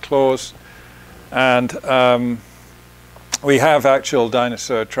made by claws. And we have actual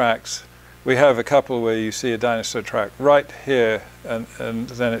dinosaur tracks. We have a couple where you see a dinosaur track right here, and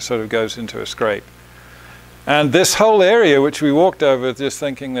then it sort of goes into a scrape. And this whole area, which we walked over just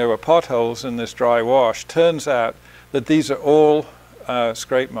thinking there were potholes in this dry wash, turns out that these are all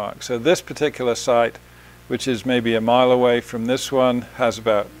scrape marks. So this particular site, which is maybe a mile away from this one, has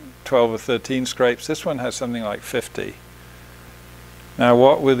about 12 or 13 scrapes. This one has something like 50. Now,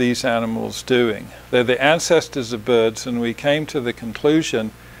 what were these animals doing? They're the ancestors of birds, and we came to the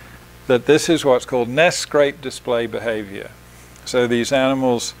conclusion that this is what's called nest scrape display behavior. So these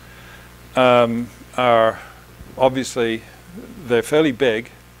animals are obviously, they're fairly big.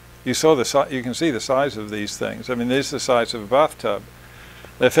 You can see the size of these things. I mean, these are the size of a bathtub.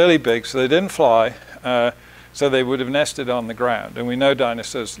 They're fairly big, so they didn't fly. So they would have nested on the ground. And we know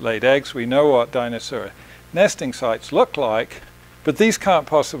dinosaurs laid eggs. We know what dinosaur nesting sites look like. But these can't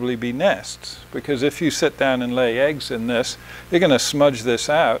possibly be nests, because if you sit down and lay eggs in this, you're going to smudge this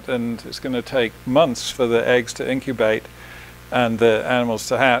out, and it's going to take months for the eggs to incubate and the animals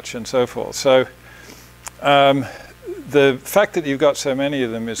to hatch and so forth. So the fact that you've got so many of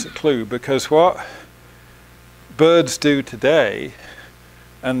them is a clue, because what birds do today,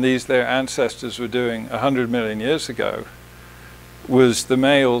 and their ancestors were doing 100 million years ago, was the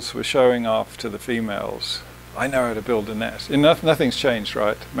males were showing off to the females. I know how to build a nest. Nothing's changed,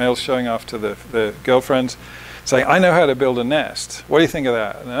 right? Males showing off to the girlfriends, saying, I know how to build a nest. What do you think of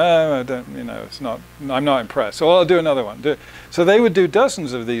that? No, I don't, I'm not impressed. So I'll do another one. So they would do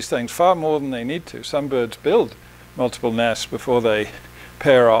dozens of these things, far more than they need to. Some birds build multiple nests before they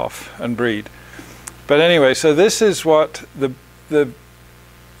pair off and breed. But anyway, so this is what the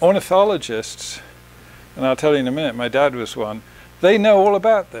ornithologists, and I'll tell you in a minute, my dad was one, they know all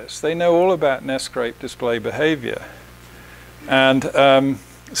about this. They know all about nest scrape display behavior. And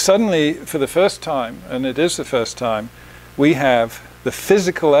suddenly, for the first time, and it is the first time, we have the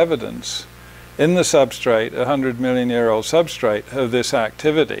physical evidence in the substrate, 100 million year old substrate, of this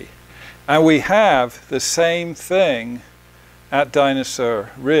activity. And we have the same thing at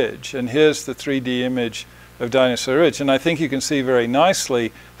Dinosaur Ridge. And here's the 3D image of Dinosaur Ridge. And I think you can see very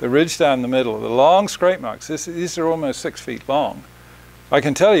nicely the ridge down the middle, the long scrape marks. These are almost 6 feet long. I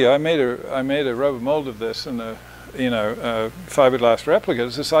can tell you, I made a rubber mold of this in a fiberglass replica.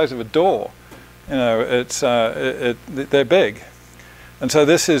 It's the size of a door. They're big, and so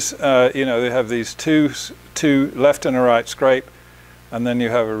this is they have these two left and a right scrape, and then you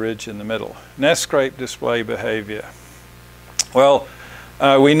have a ridge in the middle. Nest scrape display behavior. Well,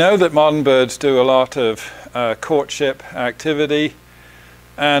 we know that modern birds do a lot of courtship activity,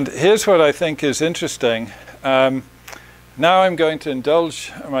 and here's what I think is interesting. Now I'm going to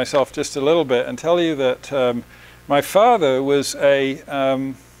indulge myself just a little bit and tell you that my father was a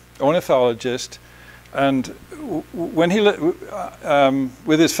ornithologist, and when he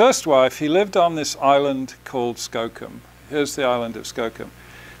with his first wife, he lived on this island called Skocum. Here's the island of Skocum.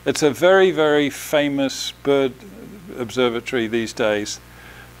 It's a very, very famous bird observatory these days,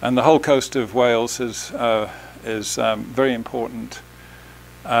 and the whole coast of Wales is very important.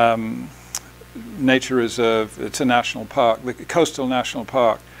 Nature reserve, it's a national park, the coastal national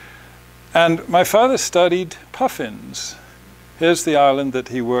park. And my father studied puffins. Here's the island that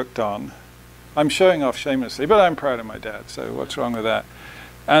he worked on. I'm showing off shamelessly, but I'm proud of my dad, so what's wrong with that?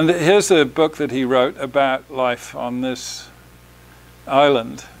 And here's a book that he wrote about life on this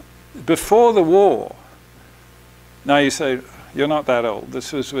island before the war. Now you say, you're not that old.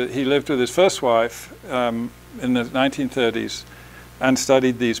 He lived with his first wife in the 1930s and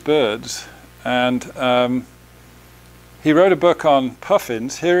studied these birds. And he wrote a book on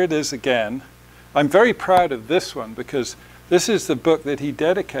puffins. Here it is again. I'm very proud of this one because this is the book that he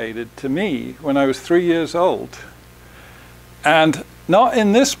dedicated to me when I was 3 years old. And not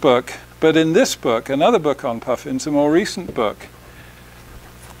in this book, but in this book, another book on puffins, a more recent book.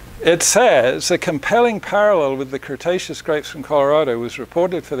 It says a compelling parallel with the Cretaceous scrapes from Colorado was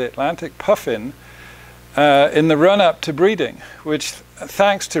reported for the Atlantic puffin in the run-up to breeding, which,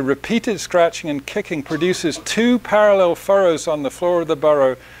 thanks to repeated scratching and kicking, produces 2 parallel furrows on the floor of the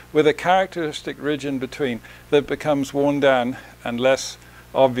burrow with a characteristic ridge in between that becomes worn down and less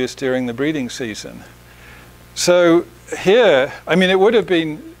obvious during the breeding season. So here, I mean, it would have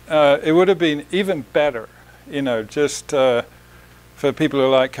been even better, just for people who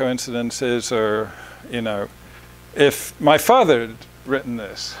like coincidences, or if my father had written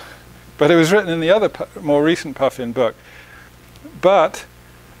this. But it was written in the other more recent puffin book. But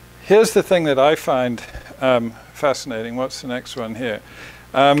here's the thing that I find fascinating. What's the next one here?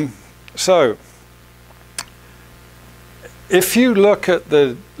 So if you look at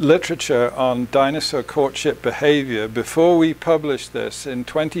the literature on dinosaur courtship behavior before we published this in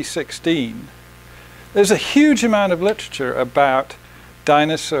 2016, there's a huge amount of literature about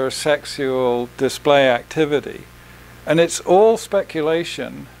dinosaur sexual display activity. And it's all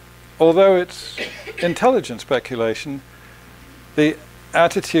speculation, although it's intelligent speculation. The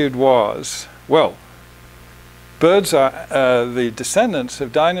attitude was, well, birds are the descendants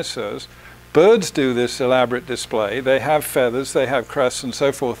of dinosaurs. Birds do this elaborate display. They have feathers, they have crests and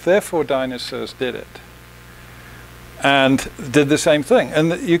so forth. Therefore, dinosaurs did it and did the same thing.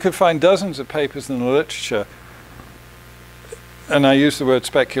 And you could find dozens of papers in the literature, and I use the word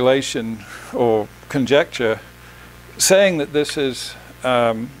speculation or conjecture, saying that this is,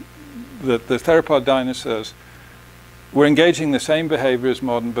 that the theropod dinosaurs were engaging the same behavior as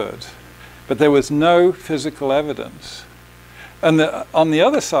modern birds. But there was no physical evidence. And on the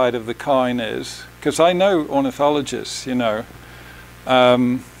other side of the coin is, because I know ornithologists, you know,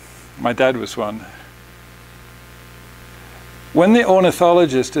 my dad was one. When the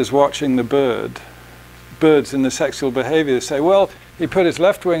ornithologist is watching the birds in the sexual behavior, they say, well, he put his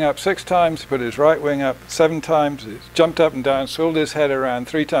left wing up 6 times, he put his right wing up 7 times, he jumped up and down, swirled his head around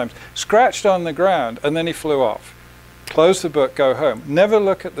 3 times, scratched on the ground, and then he flew off. Close the book, go home. Never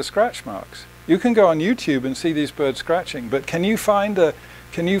look at the scratch marks. You can go on YouTube and see these birds scratching, but can you find a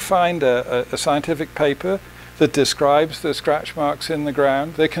scientific paper that describes the scratch marks in the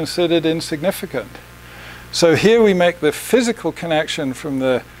ground? They're considered insignificant. So here we make the physical connection from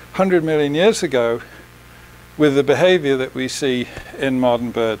the 100 million years ago with the behavior that we see in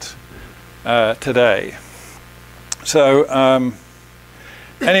modern birds today. So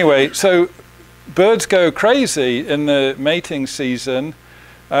anyway, so birds go crazy in the mating season.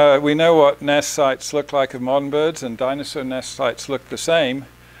 We know what nest sites look like of modern birds, and dinosaur nest sites look the same.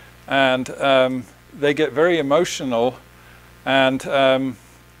 And they get very emotional. And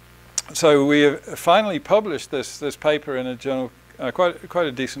so we have finally published this paper in a journal, quite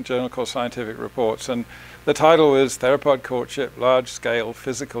a decent journal called Scientific Reports. And the title is Theropod Courtship, Large-Scale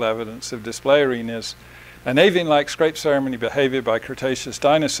Physical Evidence of Display Arenas and Avian-like Scrape Ceremony Behavior by Cretaceous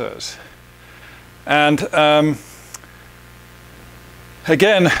Dinosaurs. And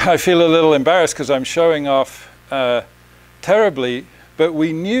again, I feel a little embarrassed because I'm showing off terribly, but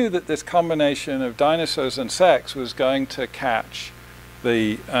we knew that this combination of dinosaurs and sex was going to catch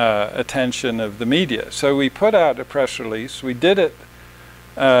the attention of the media. So we put out a press release. We did it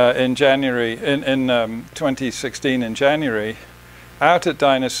in January, in 2016 in January, out at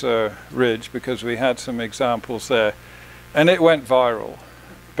Dinosaur Ridge because we had some examples there, and it went viral.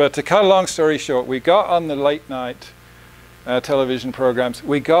 But to cut a long story short, we got on the late night television programs.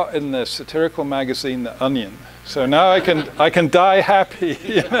 We got in the satirical magazine The Onion. So now I can die happy.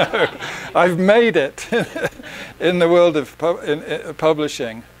 You know, I've made it in the world of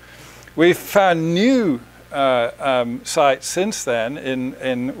publishing. We've found new sites since then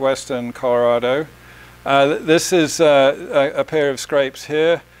in western Colorado. This is a pair of scrapes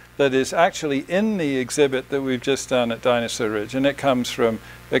here that is actually in the exhibit that we've just done at Dinosaur Ridge, and it comes from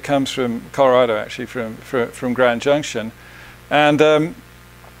Colorado, actually from Grand Junction, and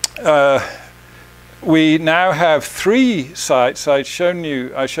we now have 3 sites. I've shown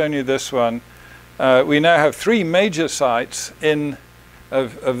you this one. We now have 3 major sites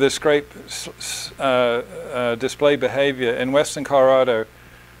of this scrape display behavior in western Colorado,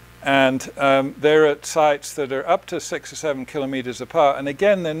 and they're at sites that are up to 6 or 7 kilometers apart. And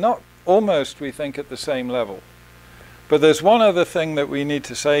again, they're not almost, we think, at the same level. But there's one other thing that we need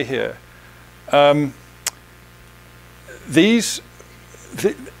to say here.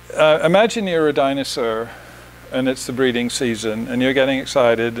 Imagine you're a dinosaur and it's the breeding season and you're getting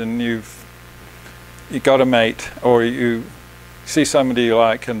excited and you've got a mate, or you see somebody you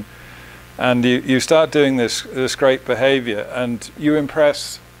like, and you start doing this great behavior, and you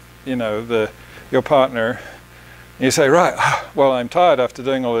impress, you know, your partner. You say, right, well, I'm tired after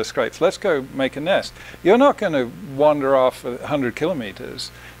doing all this scrapes. Let's go make a nest. You're not going to wander off 100 kilometers.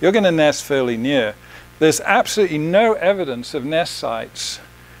 You're going to nest fairly near. There's absolutely no evidence of nest sites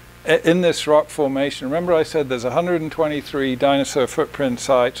in this rock formation. Remember I said there's 123 dinosaur footprint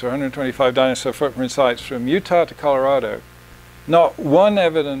sites, or 125 dinosaur footprint sites from Utah to Colorado. Not one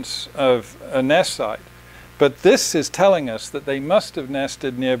evidence of a nest site. But this is telling us that they must have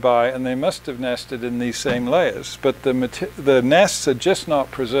nested nearby, and they must have nested in these same layers. But the nests are just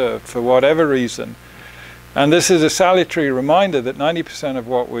not preserved for whatever reason. And this is a salutary reminder that 90% of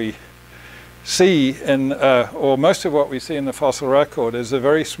what we see or most of what we see in the fossil record is a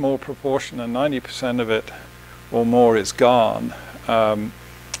very small proportion, and 90% of it or more is gone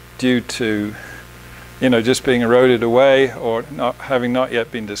due to, you know, just being eroded away, or having not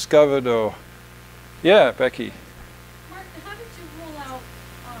yet been discovered, or yeah, Becky. Mark, how did you rule out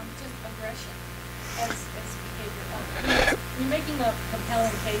just aggression as behavior? You're making a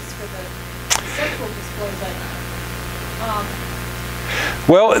compelling case for the sexual display, but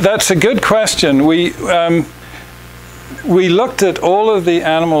well, that's a good question. We looked at all of the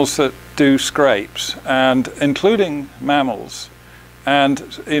animals that do scrapes, and including mammals, and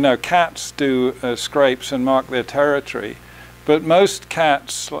cats do scrapes and mark their territory. But most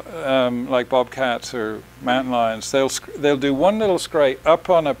cats, like bobcats or mountain lions, they'll do one little scrape up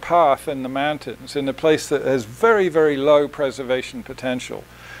on a path in the mountains in a place that has very, very low preservation potential.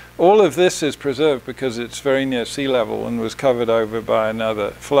 All of this is preserved because it's very near sea level and was covered over by another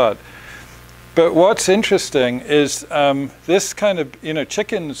flood. But what's interesting is this kind of,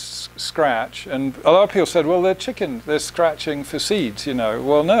 chickens scratch, and a lot of people said, well, they're chickens, they're scratching for seeds,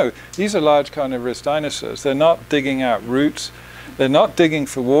 Well, no, these are large carnivorous dinosaurs. They're not digging out roots. They're not digging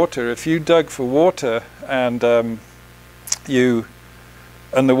for water. If you dug for water and the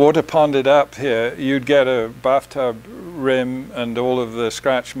water ponded up here, you'd get a bathtub rim and all of the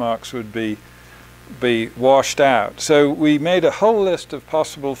scratch marks would be washed out. So we made a whole list of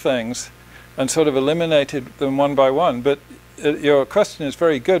possible things and sort of eliminated them one by one. But your question is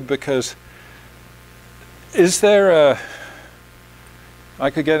very good, because is there I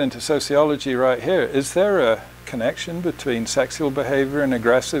could get into sociology right here, is there a connection between sexual behavior and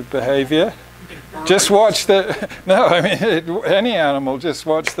aggressive behavior? Just watch the, no, I mean, any animal, just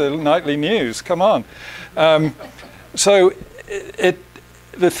watch the nightly news, come on. So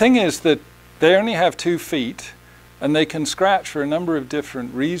the thing is that they only have 2 feet, and they can scratch for a number of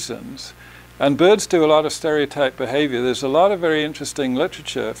different reasons. And birds do a lot of stereotype behavior. There's a lot of very interesting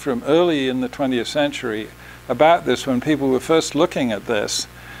literature from early in the 20th century about this, when people were first looking at this.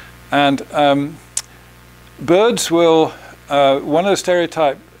 And birds will, one of the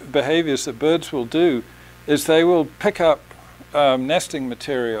stereotype behaviors that birds will do is they will pick up nesting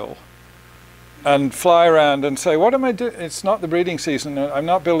material and fly around and say, what am I doing? It's not the breeding season, I'm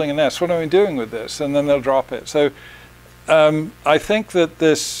not building a nest, what am I doing with this? And then they'll drop it. So I think that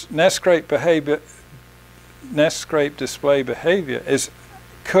this nest scrape display behavior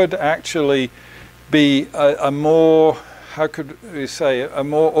could actually be a more, how could we say, a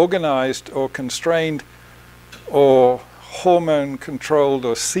more organized or constrained or hormone controlled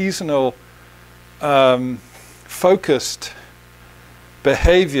or seasonal focused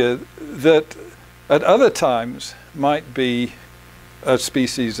behavior that at other times might be a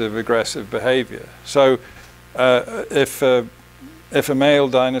species of aggressive behavior. So if a male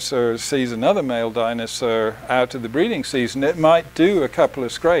dinosaur sees another male dinosaur out of the breeding season, it might do a couple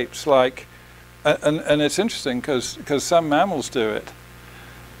of scrapes, like, and it's interesting because some mammals do it.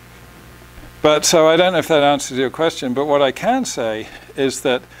 But so I don't know if that answers your question, but what I can say is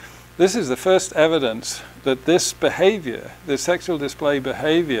that this is the first evidence that this behavior, this sexual display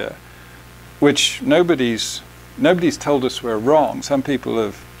behavior, which nobody's told us we're wrong. Some people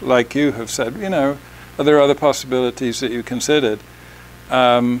have, like you, have said, are there other possibilities that you considered?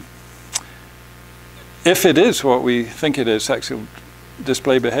 If it is what we think it is, sexual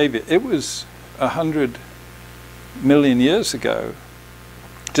display behavior, it was 100 million years ago,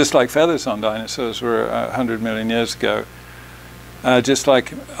 just like feathers on dinosaurs were 100 million years ago, just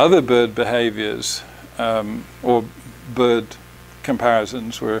like other bird behaviors or bird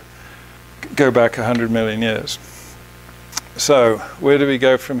comparisons go back 100 million years. So where do we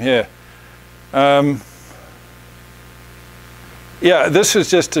go from here? Yeah, this was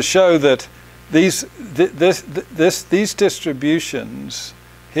just to show that these distributions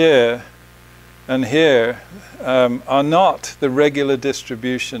here and here are not the regular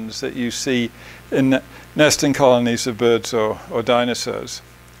distributions that you see in nesting colonies of birds or dinosaurs.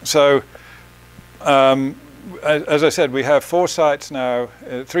 So as I said, we have 4 sites now,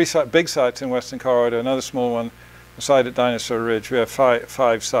 3 big sites in western Colorado, another small one, a site at Dinosaur Ridge. We have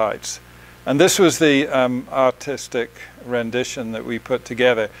 5 sites. And this was the artistic rendition that we put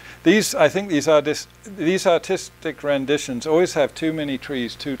together. I think these artistic renditions always have too many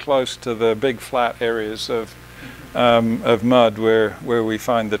trees too close to the big flat areas of mud where we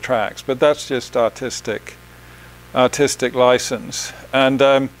find the tracks. But that's just artistic license.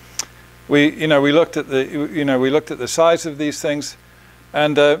 And we looked at the size of these things,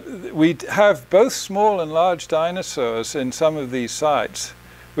 and we have both small and large dinosaurs in some of these sites,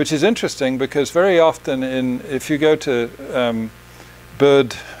 which is interesting because very often if you go to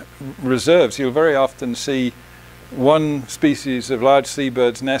bird reserves, you'll very often see one species of large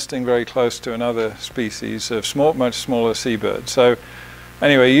seabirds nesting very close to another species of much smaller seabirds. So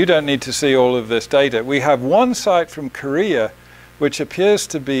anyway, you don't need to see all of this data. We have one site from Korea which appears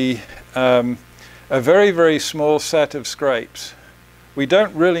to be a very, very small set of scrapes. We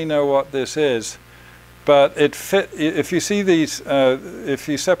don't really know what this is. But it fit. If you see these, if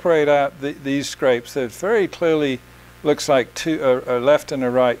you separate out these scrapes, it very clearly looks like a left and a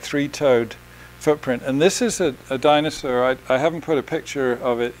right three-toed footprint. And this is a dinosaur. I haven't put a picture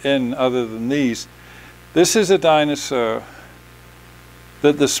of it in other than these. This is a dinosaur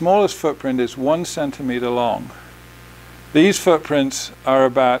that the smallest footprint is 1 centimeter long. These footprints are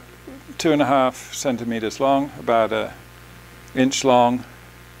about 2.5 centimeters long, about an inch long.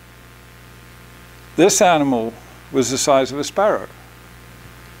 This animal was the size of a sparrow.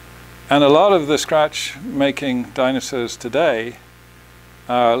 And a lot of the scratch-making dinosaurs today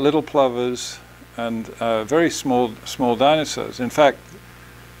are little plovers and very small dinosaurs. In fact,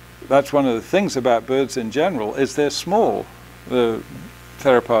 that's one of the things about birds in general, is they're small, the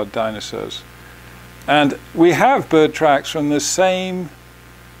theropod dinosaurs. And we have bird tracks from the same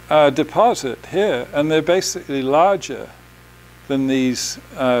deposit here, and they're basically larger than these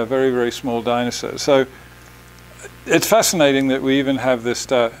very, very small dinosaurs. So it's fascinating that we even have this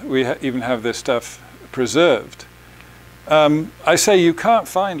stuff. Even have this stuff preserved. I say you can't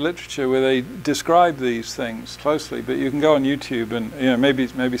find literature where they describe these things closely, but you can go on YouTube, and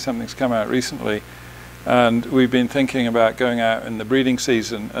maybe something's come out recently. And we've been thinking about going out in the breeding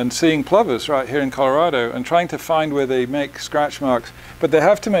season and seeing plovers right here in Colorado and trying to find where they make scratch marks. But they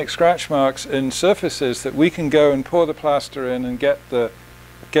have to make scratch marks in surfaces that we can go and pour the plaster in and get the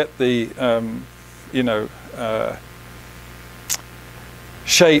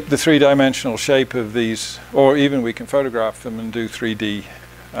shape, the three-dimensional shape of these, or even we can photograph them and do 3D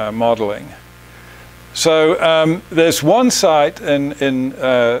modeling. So there's one site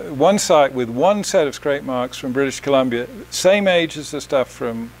one site with one set of scrape marks from British Columbia, same age as the stuff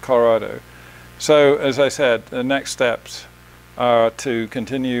from Colorado. So as I said, the next steps are to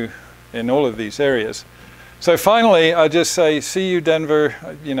continue in all of these areas. So finally, I just say CU Denver.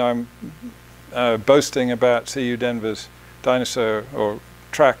 I'm boasting about CU Denver's dinosaur or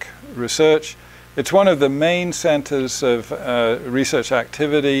track research. It's one of the main centers of research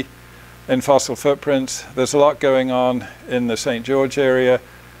activity in fossil footprints. There's a lot going on in the St. George area.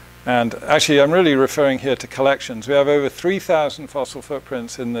 And actually, I'm really referring here to collections. We have over 3,000 fossil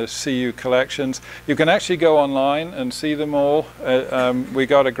footprints in the CU collections. You can actually go online and see them all. We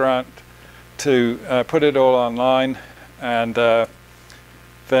got a grant to put it all online. And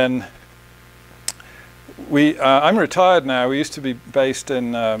then I'm retired now. We used to be based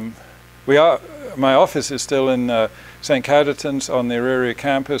in, my office is still in St. Cowderton's on the Auraria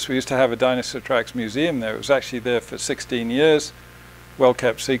campus. We used to have a dinosaur tracks museum there. It was actually there for 16 years. Well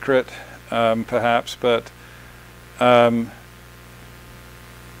kept secret, perhaps, but there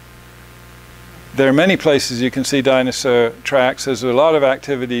are many places you can see dinosaur tracks. There's a lot of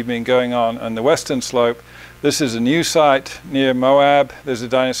activity been going on the western slope. This is a new site near Moab. There's a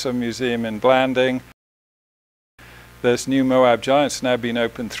dinosaur museum in Blanding. There's new Moab Giants now been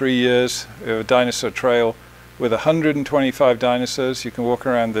open 3 years. We have a dinosaur trail with 125 dinosaurs. You can walk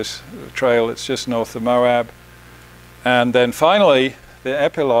around this trail. It's just north of Moab. And then finally, the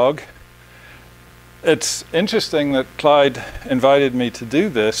epilogue. It's interesting that Clyde invited me to do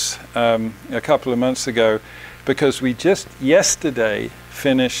this a couple of months ago, because we just yesterday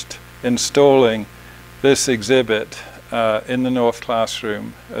finished installing this exhibit in the North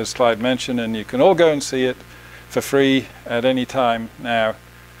Classroom, as Clyde mentioned, and you can all go and see it for free at any time now.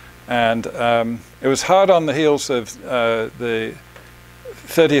 And it was hard on the heels of the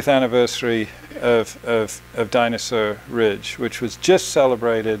 30th anniversary of Dinosaur Ridge, which was just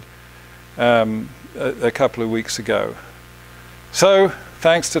celebrated a couple of weeks ago. So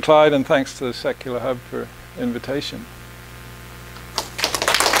thanks to Clyde and thanks to the Secular Hub for invitation.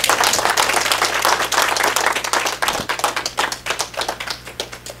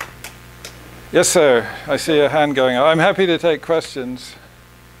 Yes, sir. I see a hand going up. I'm happy to take questions.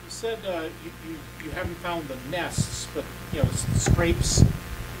 You said you haven't found the nests, but scrapes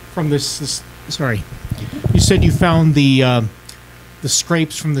from this. Sorry, you said you found the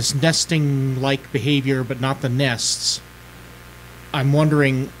scrapes from this nesting-like behavior, but not the nests. I'm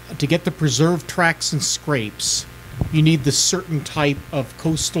wondering, to get the preserved tracks and scrapes, you need this certain type of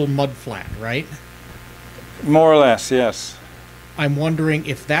coastal mudflat, right? More or less, yes. I'm wondering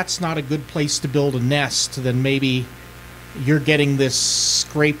if that's not a good place to build a nest, then maybe you're getting this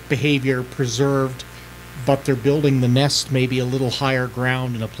scrape behavior preserved, but they're building the nest maybe a little higher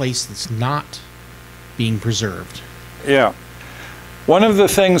ground in a place that's not being preserved. Yeah. One of the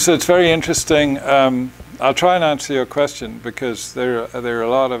things that's very interesting, I'll try and answer your question because there are a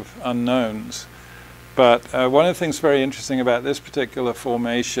lot of unknowns, but one of the things very interesting about this particular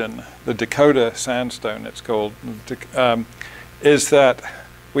formation, the Dakota sandstone it's called, is that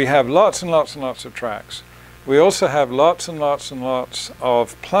we have lots and lots and lots of tracks. We also have lots and lots and lots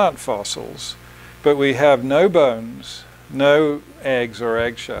of plant fossils, but we have no bones, no eggs or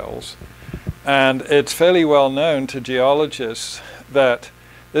eggshells. And it's fairly well known to geologists that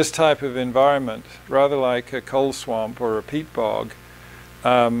this type of environment, rather like a coal swamp or a peat bog,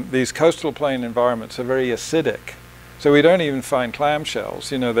 these coastal plain environments are very acidic. So we don't even find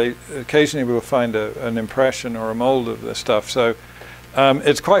clamshells. You know, they occasionally we'll find an impression or a mold of this stuff. So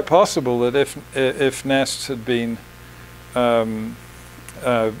it's quite possible that if nests had been dug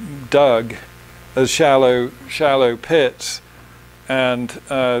as shallow pits, and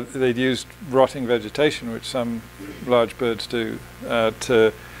they'd used rotting vegetation, which some large birds do,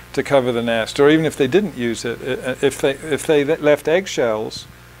 to cover the nest, or even if they didn't use it, if they left eggshells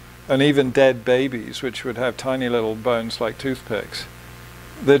and even dead babies, which would have tiny little bones like toothpicks,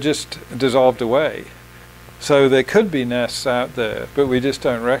 they're just dissolved away. So there could be nests out there, but we just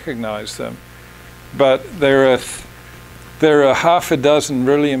don't recognize them. But there are half a dozen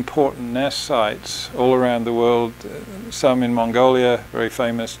really important nest sites all around the world, some in Mongolia, very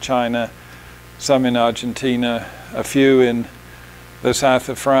famous, China, some in Argentina, a few in the south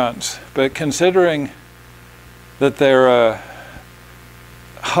of France. But considering that there are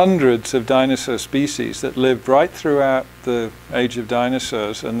hundreds of dinosaur species that lived right throughout the age of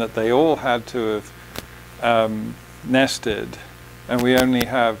dinosaurs, and that they all had to have nested, and we only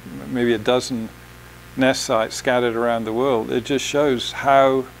have maybe a dozen nest sites scattered around the world, it just shows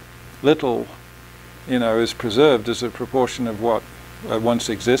how little, you know, is preserved as a proportion of what once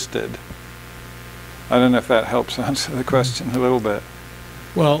existed. I don't know if that helps answer the question a little bit.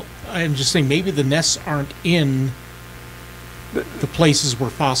 Well, I'm just saying maybe the nests aren't in the places where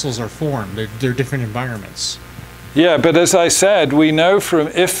fossils are formed. They're different environments. Yeah, but as I said, we know from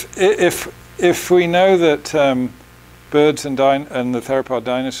if we know that birds and the theropod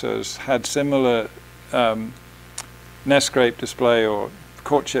dinosaurs had similar nest scrape display or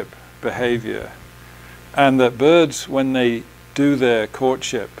courtship behavior, and that birds, when they do their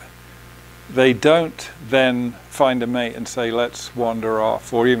courtship, they don't then find a mate and say, let's wander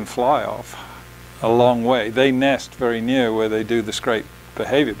off, or even fly off a long way. They nest very near where they do the scrape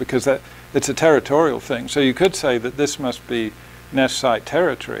behavior, because it's a territorial thing. So you could say that this must be nest site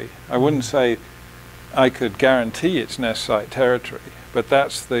territory. I wouldn't say I could guarantee it's nest site territory, but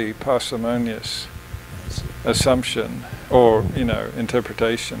that's the parsimonious assumption or, you know,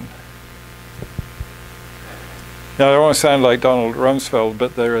 interpretation. Now, I don't want to sound like Donald Rumsfeld,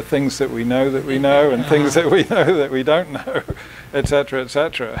 but there are things that we know and things that we know that we don't know, etc.,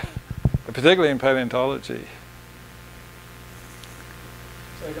 particularly in paleontology.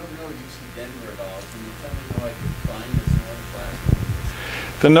 So I don't know if you see Denver at all. Can you tell me how I can find this north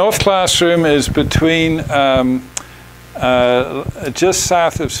classroom? The north classroom is between, just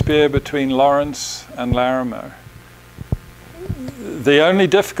south of Spear, between Lawrence and Larimer. The only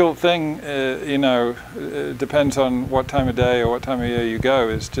difficult thing, you know, depends on what time of day or what time of year you go,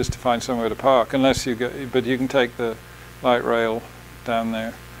 is just to find somewhere to park, unless you go, but you can take the light rail down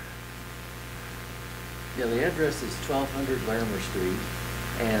there. Yeah, the address is 1200 Larimer Street,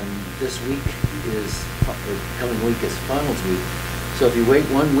 and this week is, coming week is finals week. So if you wait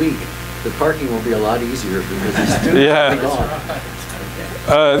 1 week, the parking will be a lot easier because the students will be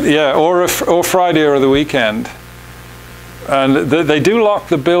gone. Yeah, or Friday or the weekend. And they do lock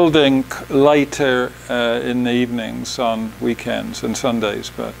the building later in the evenings on weekends and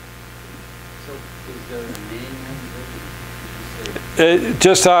Sundays, but. So is there a name?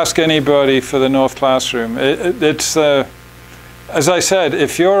 Just ask anybody for the North Classroom. It's, as I said,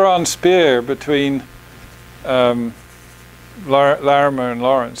 if you're on Spear between Larimer and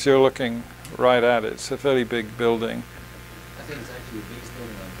Lawrence, you're looking right at it. It's a fairly big building. I think it's actually the biggest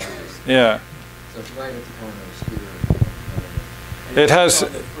building on campus. Yeah. So it's right at the corner of Spear. It has.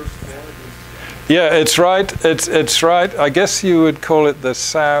 Yeah, it's right. It's right. I guess you would call it the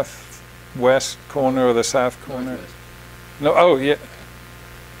southwest corner or the south corner. Northwest. No. Oh, yeah.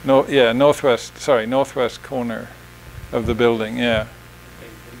 No. Yeah. Northwest. Sorry, northwest corner of the building. Yeah.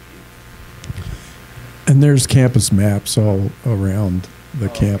 And there's campus maps all around the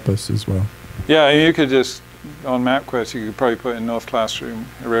campus as well. Yeah, and you could just on MapQuest you could probably put in North Classroom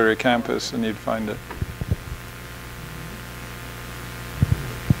Auraria campus and you'd find it.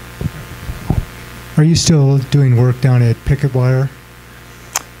 Are you still doing work down at Picket Wire?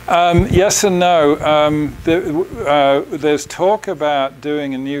 Yes and no. There's talk about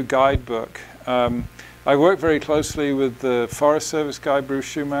doing a new guidebook. I work very closely with the Forest Service guy, Bruce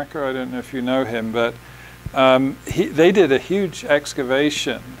Schumacher. I don't know if you know him, but they did a huge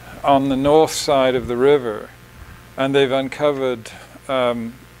excavation on the north side of the river, and they've uncovered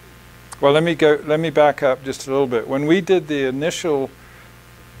well, let me back up just a little bit. When we did the initial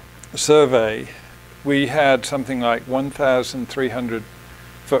survey, we had something like 1,300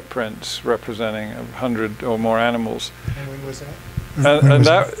 footprints representing 100 or more animals. And when was that? And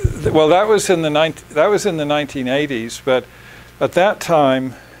that was in the 1980s, but at that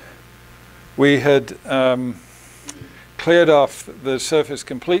time we had cleared off the surface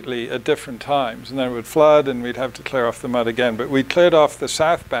completely at different times, and then it would flood and we'd have to clear off the mud again. But we cleared off the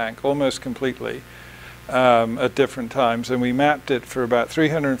south bank almost completely at different times, and we mapped it for about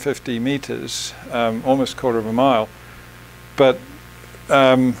 350 meters, almost a quarter of a mile. But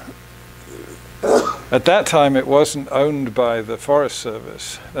at that time it wasn't owned by the Forest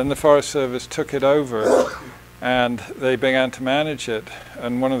Service. Then the Forest Service took it over and they began to manage it,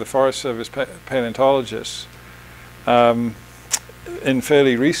 and one of the Forest Service paleontologists in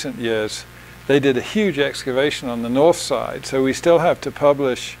fairly recent years, they did a huge excavation on the north side, so we still have to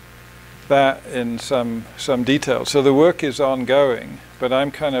publish that in some detail. So the work is ongoing, but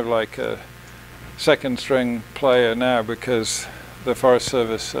I'm kind of like a second string player now because the Forest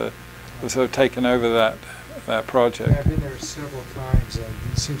Service has sort of taken over that project. Yeah, I've been there several times, and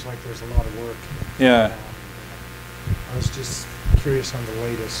it seems like there's a lot of work. Yeah. I was just curious on the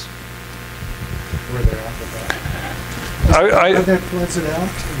latest, where they're at with that. That floods it out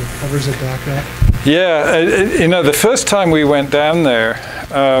and covers it back up? Yeah, you know, the first time we went down there,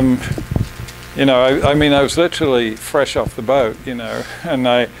 you know, I mean, I was literally fresh off the boat, you know, and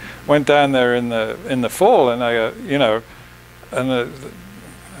I went down there in the fall, and you know, and I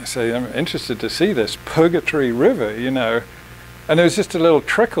say, I'm interested to see this Purgatory River, you know, and it was just a little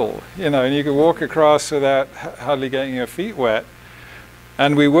trickle, you know, and you could walk across without hardly getting your feet wet.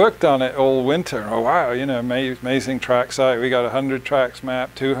 And we worked on it all winter. Oh wow, you know, amazing track site. We got 100 tracks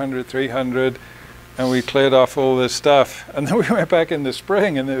mapped, 200, 300, and we cleared off all this stuff. And then we went back in the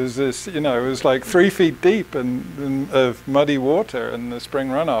spring, and there was this, you know, it was like 3 feet deep of muddy water in the spring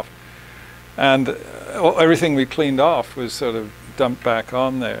runoff. And everything we cleaned off was sort of dumped back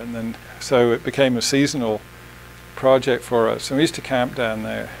on there, and then so it became a seasonal project for us. And we used to camp down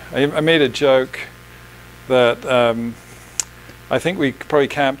there. I made a joke that I think we probably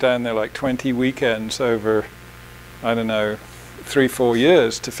camped down there like 20 weekends over, I don't know, 3-4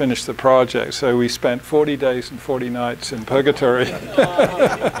 years to finish the project. So we spent 40 days and 40 nights in purgatory. Is it a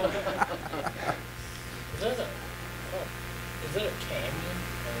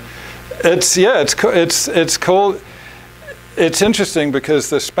canyon? It's interesting because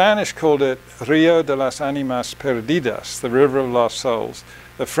the Spanish called it Rio de las Animas Perdidas, the River of Lost Souls.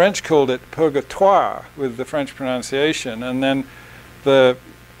 The French called it Purgatoire with the French pronunciation, and then the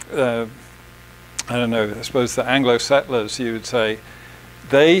I don't know, I suppose the Anglo settlers, you would say,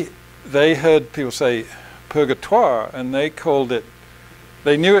 they heard people say purgatoire, and they called it,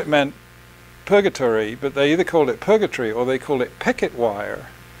 they knew it meant purgatory, but they either called it purgatory or they called it picket wire,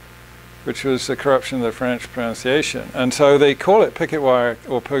 which was a corruption of the French pronunciation. And so they call it picket wire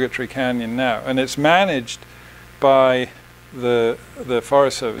or Purgatory Canyon now, and it's managed by the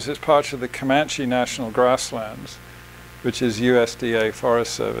Forest Service. It's part of the Comanche National Grasslands, which is USDA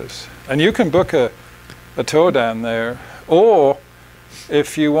Forest Service. And you can book a tour down there, or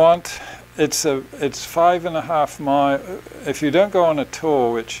if you want, it's 5.5 miles. If you don't go on a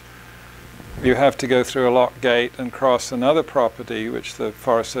tour, which you have to go through a lock gate and cross another property, which the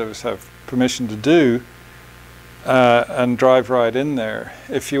Forest Service have permission to do, and drive right in there.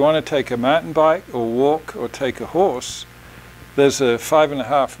 If you want to take a mountain bike or walk or take a horse, there's a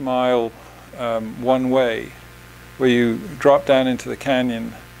 5.5 mile one-way where you drop down into the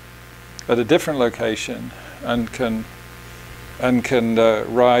canyon at a different location and can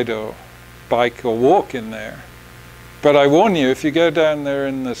ride or bike or walk in there. But I warn you, if you go down there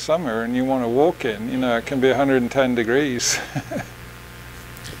in the summer and you want to walk in, you know, it can be 110 degrees.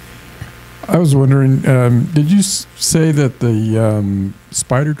 I was wondering, did you say that the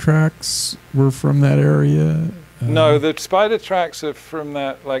spider tracks were from that area? No, the spider tracks are from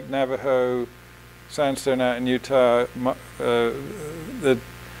that, like Navajo sandstone out in Utah.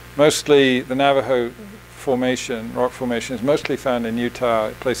 Mostly the Navajo formation, rock formation, is mostly found in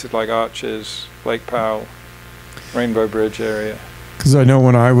Utah, places like Arches, Lake Powell, Rainbow Bridge area. Because I know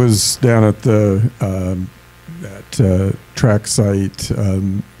when I was down at the track site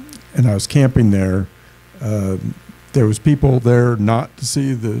and I was camping there, there was people there not to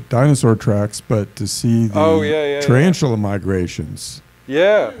see the dinosaur tracks, but to see the tarantula migrations.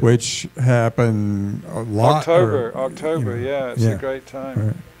 Yeah. Which happen a lot. October, you know, it's a great time.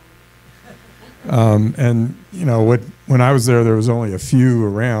 Right. And, you know, when I was there was only a few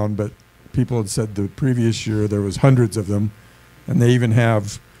around, but people had said the previous year there was hundreds of them. And they even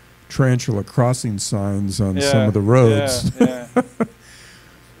have tarantula crossing signs on some of the roads. Yeah,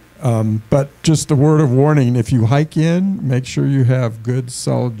 yeah. But just a word of warning, if you hike in, make sure you have good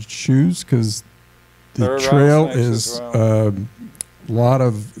solid shoes, because the trail is a lot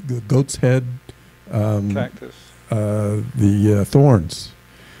of goat's head, cactus, the thorns.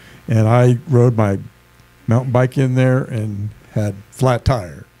 And I rode my mountain bike in there and had flat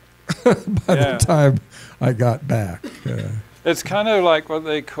tire by the time I got back. It's kind of like what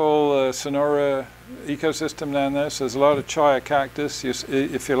they call a Sonora ecosystem down there. So there's a lot of chaya cactus.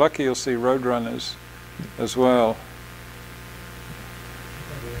 If you're lucky, you'll see roadrunners as well.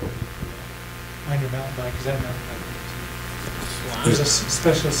 On your mountain bike, is that mountain bike? There's a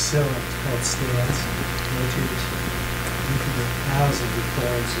special sill called stands. You can get thousands of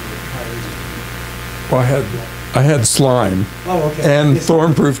thorns in your tires. Well, I had slime and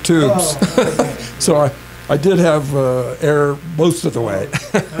thorn-proof tubes. Okay. So I did have air most of the way.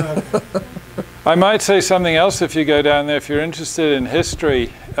 I might say something else if you go down there, if you're interested in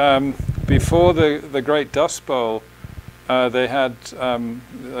history. Before the Great Dust Bowl, they had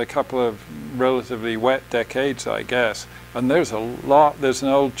a couple of relatively wet decades, I guess. And there's an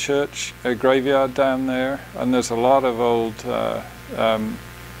old church, a graveyard down there, and there's a lot of old,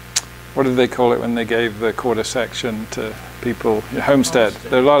 what did they call it when they gave the quarter section to people? Homestead.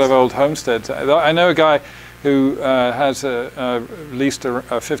 There are a lot of old homesteads. I know a guy who has at least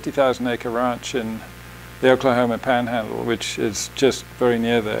a 50,000 acre ranch in the Oklahoma Panhandle, which is just very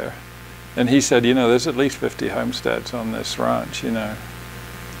near there. And he said, you know, there's at least 50 homesteads on this ranch, you know.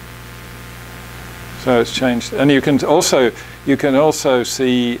 So it's changed. And you can also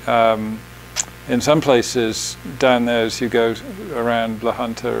see in some places down there, as you go around La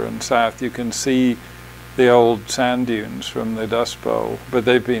Junta and south, you can see the old sand dunes from the Dust Bowl, but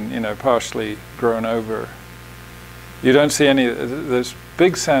they've been, you know, partially grown over. You don't see any. There's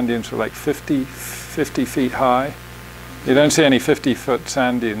big sand dunes were like 50 feet high. You don't see any 50-foot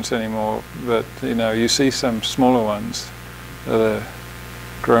sand dunes anymore, but you know, you see some smaller ones that are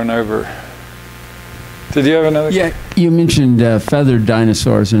grown over. Did you have another? Yeah, you mentioned feathered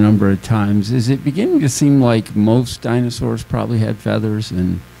dinosaurs a number of times. Is it beginning to seem like most dinosaurs probably had feathers,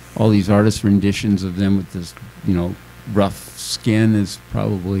 and all these artist renditions of them with this, you know, rough skin is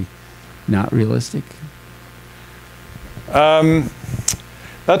probably not realistic?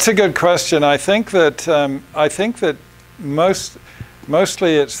 That's a good question. I think that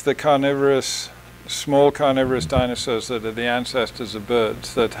mostly it's the carnivorous, small carnivorous dinosaurs that are the ancestors of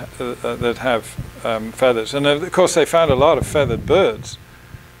birds that have feathers. And of course, they found a lot of feathered birds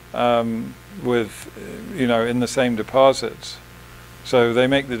with, you know, in the same deposits. So they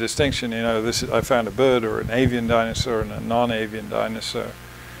make the distinction. You know, I found a bird or an avian dinosaur and a non-avian dinosaur.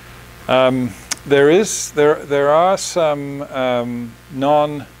 There are some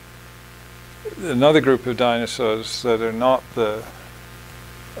another group of dinosaurs that are not the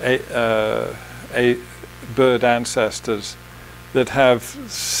bird ancestors that have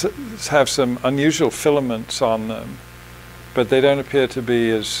some unusual filaments on them, but they don't appear to be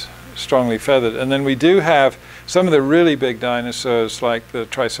as strongly feathered. And then we do have some of the really big dinosaurs like the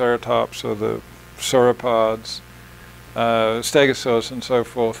Triceratops or the sauropods, stegosaurs and so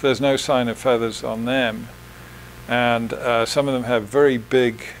forth. There's no sign of feathers on them, and some of them have very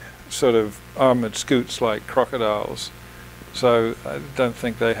big sort of armored scutes like crocodiles, so I don't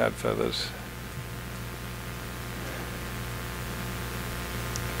think they had feathers.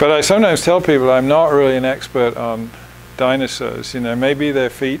 But I sometimes tell people I'm not really an expert on dinosaurs. You know, maybe their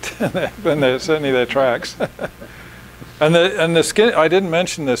feet, and certainly their tracks. and the skin. I didn't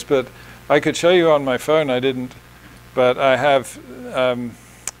mention this, but I could show you on my phone. I didn't. But I have,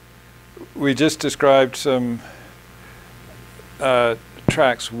 we just described some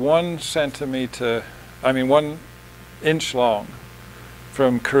tracks 1 inch long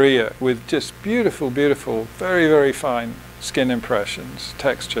from Korea with just beautiful, beautiful, very, very fine skin impressions,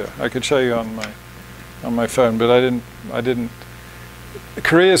 texture. I could show you on my phone, but I didn't.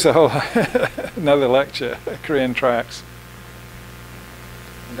 Korea's a whole another lecture, Korean tracks.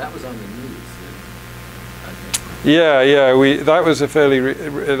 And that was on the news. Yeah, that was a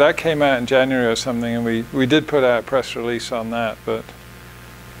that came out in January or something, and we did put out a press release on that. But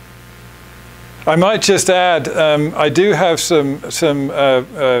I might just add, I do have some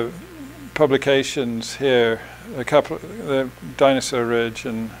publications here, a couple, the Dinosaur Ridge,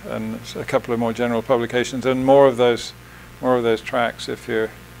 and a couple of more general publications, and more of those tracks if you're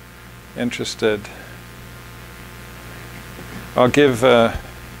interested.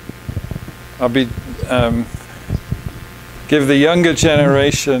 Give the younger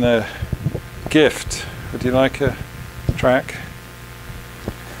generation a gift. Would you like a track?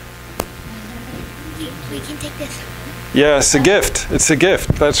 We can take this. Yeah, it's a gift. It's a gift.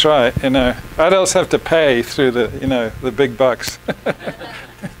 That's right. You know, adults have to pay through the, you know, the big bucks.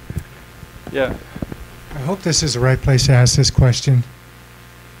 Yeah. I hope this is the right place to ask this question.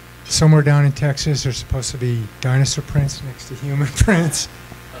 Somewhere down in Texas, there's supposed to be dinosaur prints next to human prints.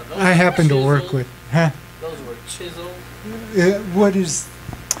 I happen to work with. Huh? Those were chiseled. What is?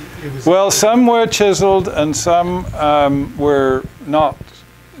 Well, some were chiseled, and some were not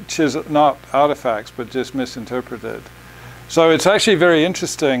chiseled, not artifacts, but just misinterpreted. So it's actually very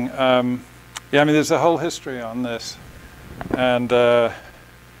interesting. Yeah, I mean, there's a whole history on this, and there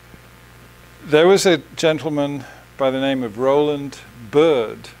was a gentleman by the name of Roland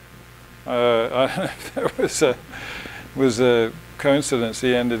Bird. I don't know if there was a coincidence.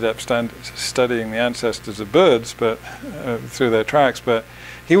 He ended up studying the ancestors of birds, but through their tracks. But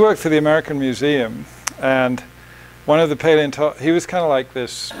he worked for the American Museum, and one of the he was kind of like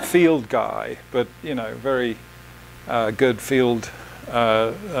this field guy, but you know, very good field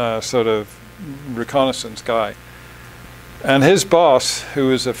sort of reconnaissance guy. And his boss, who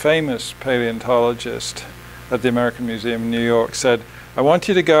was a famous paleontologist at the American Museum in New York, said, "I want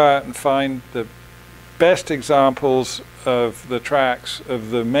you to go out and find the best examples of the tracks of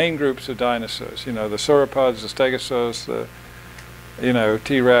the main groups of dinosaurs, you know, the sauropods, the stegosaurs, the, you know,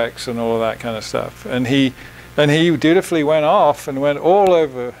 T-Rex and all of that kind of stuff." And he dutifully went off and went all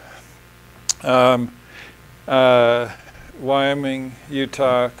over Wyoming,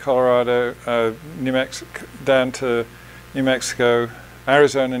 Utah, Colorado, New Mexico, down to New Mexico,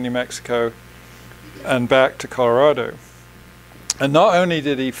 Arizona, New Mexico, and back to Colorado. And not only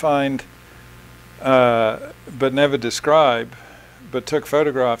did he find, but never describe, but took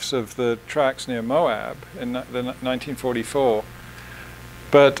photographs of the tracks near Moab in 1944.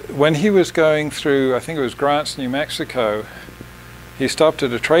 But when he was going through, I think it was Grants, New Mexico, he stopped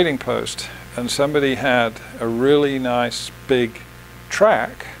at a trading post, and somebody had a really nice big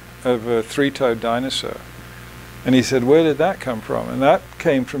track of a three-toed dinosaur. And he said, "Where did that come from?" And that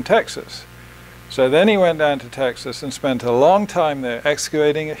came from Texas. So then he went down to Texas and spent a long time there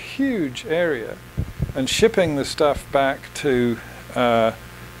excavating a huge area and shipping the stuff back to the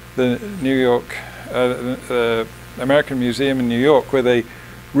New York, the American Museum in New York, where they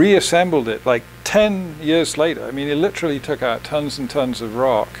reassembled it like 10 years later. I mean, he literally took out tons and tons of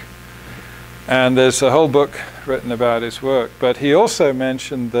rock. And there's a whole book written about his work. But he also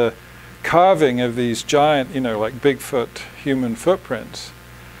mentioned the carving of these giant, you know, like Bigfoot human footprints.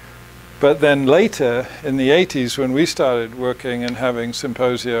 But then later, in the 80s, when we started working and having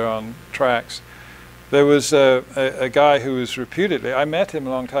symposia on tracks, there was a guy who was reputedly, I met him a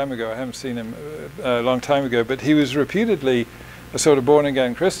long time ago, I haven't seen him a long time ago, but he was reputedly a sort of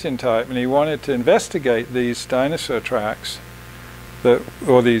born-again Christian type, and he wanted to investigate these dinosaur tracks,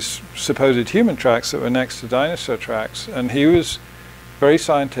 or these supposed human tracks that were next to dinosaur tracks. And he was very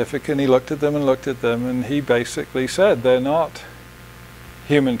scientific, and he looked at them, and he basically said, they're not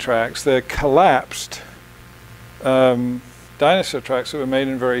human tracks, they're collapsed dinosaur tracks that were made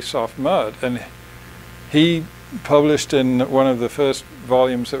in very soft mud. And he published in one of the first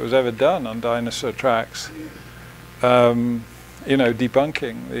volumes that was ever done on dinosaur tracks, you know,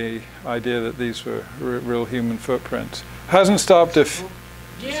 debunking the idea that these were real human footprints. Hasn't stopped if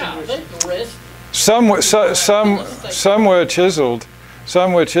some were chiseled,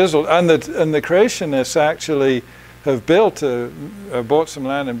 and the creationists actually have bought some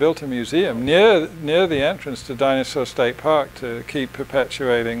land and built a museum near the entrance to Dinosaur State Park to keep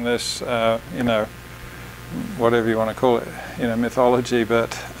perpetuating this, you know, whatever you want to call it, you know, mythology.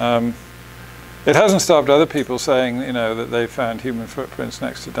 But it hasn't stopped other people saying, you know, that they found human footprints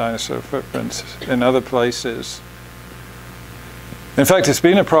next to dinosaur footprints in other places. In fact, it's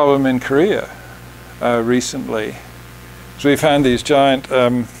been a problem in Korea recently. So we found these giant,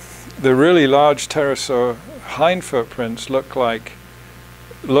 the really large pterosaur hind footprints look,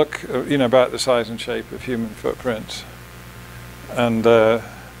 you know, about the size and shape of human footprints. And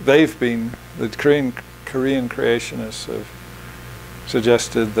they've been, the Korean creationists have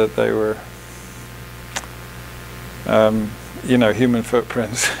suggested that they were, you know, human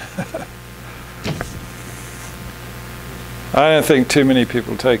footprints. I don't think too many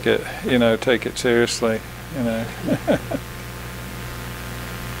people take it seriously, you know. Any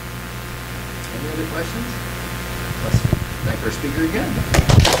other questions? Let's thank our speaker again.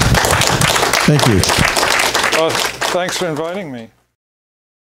 Thank you. Well, thanks for inviting me.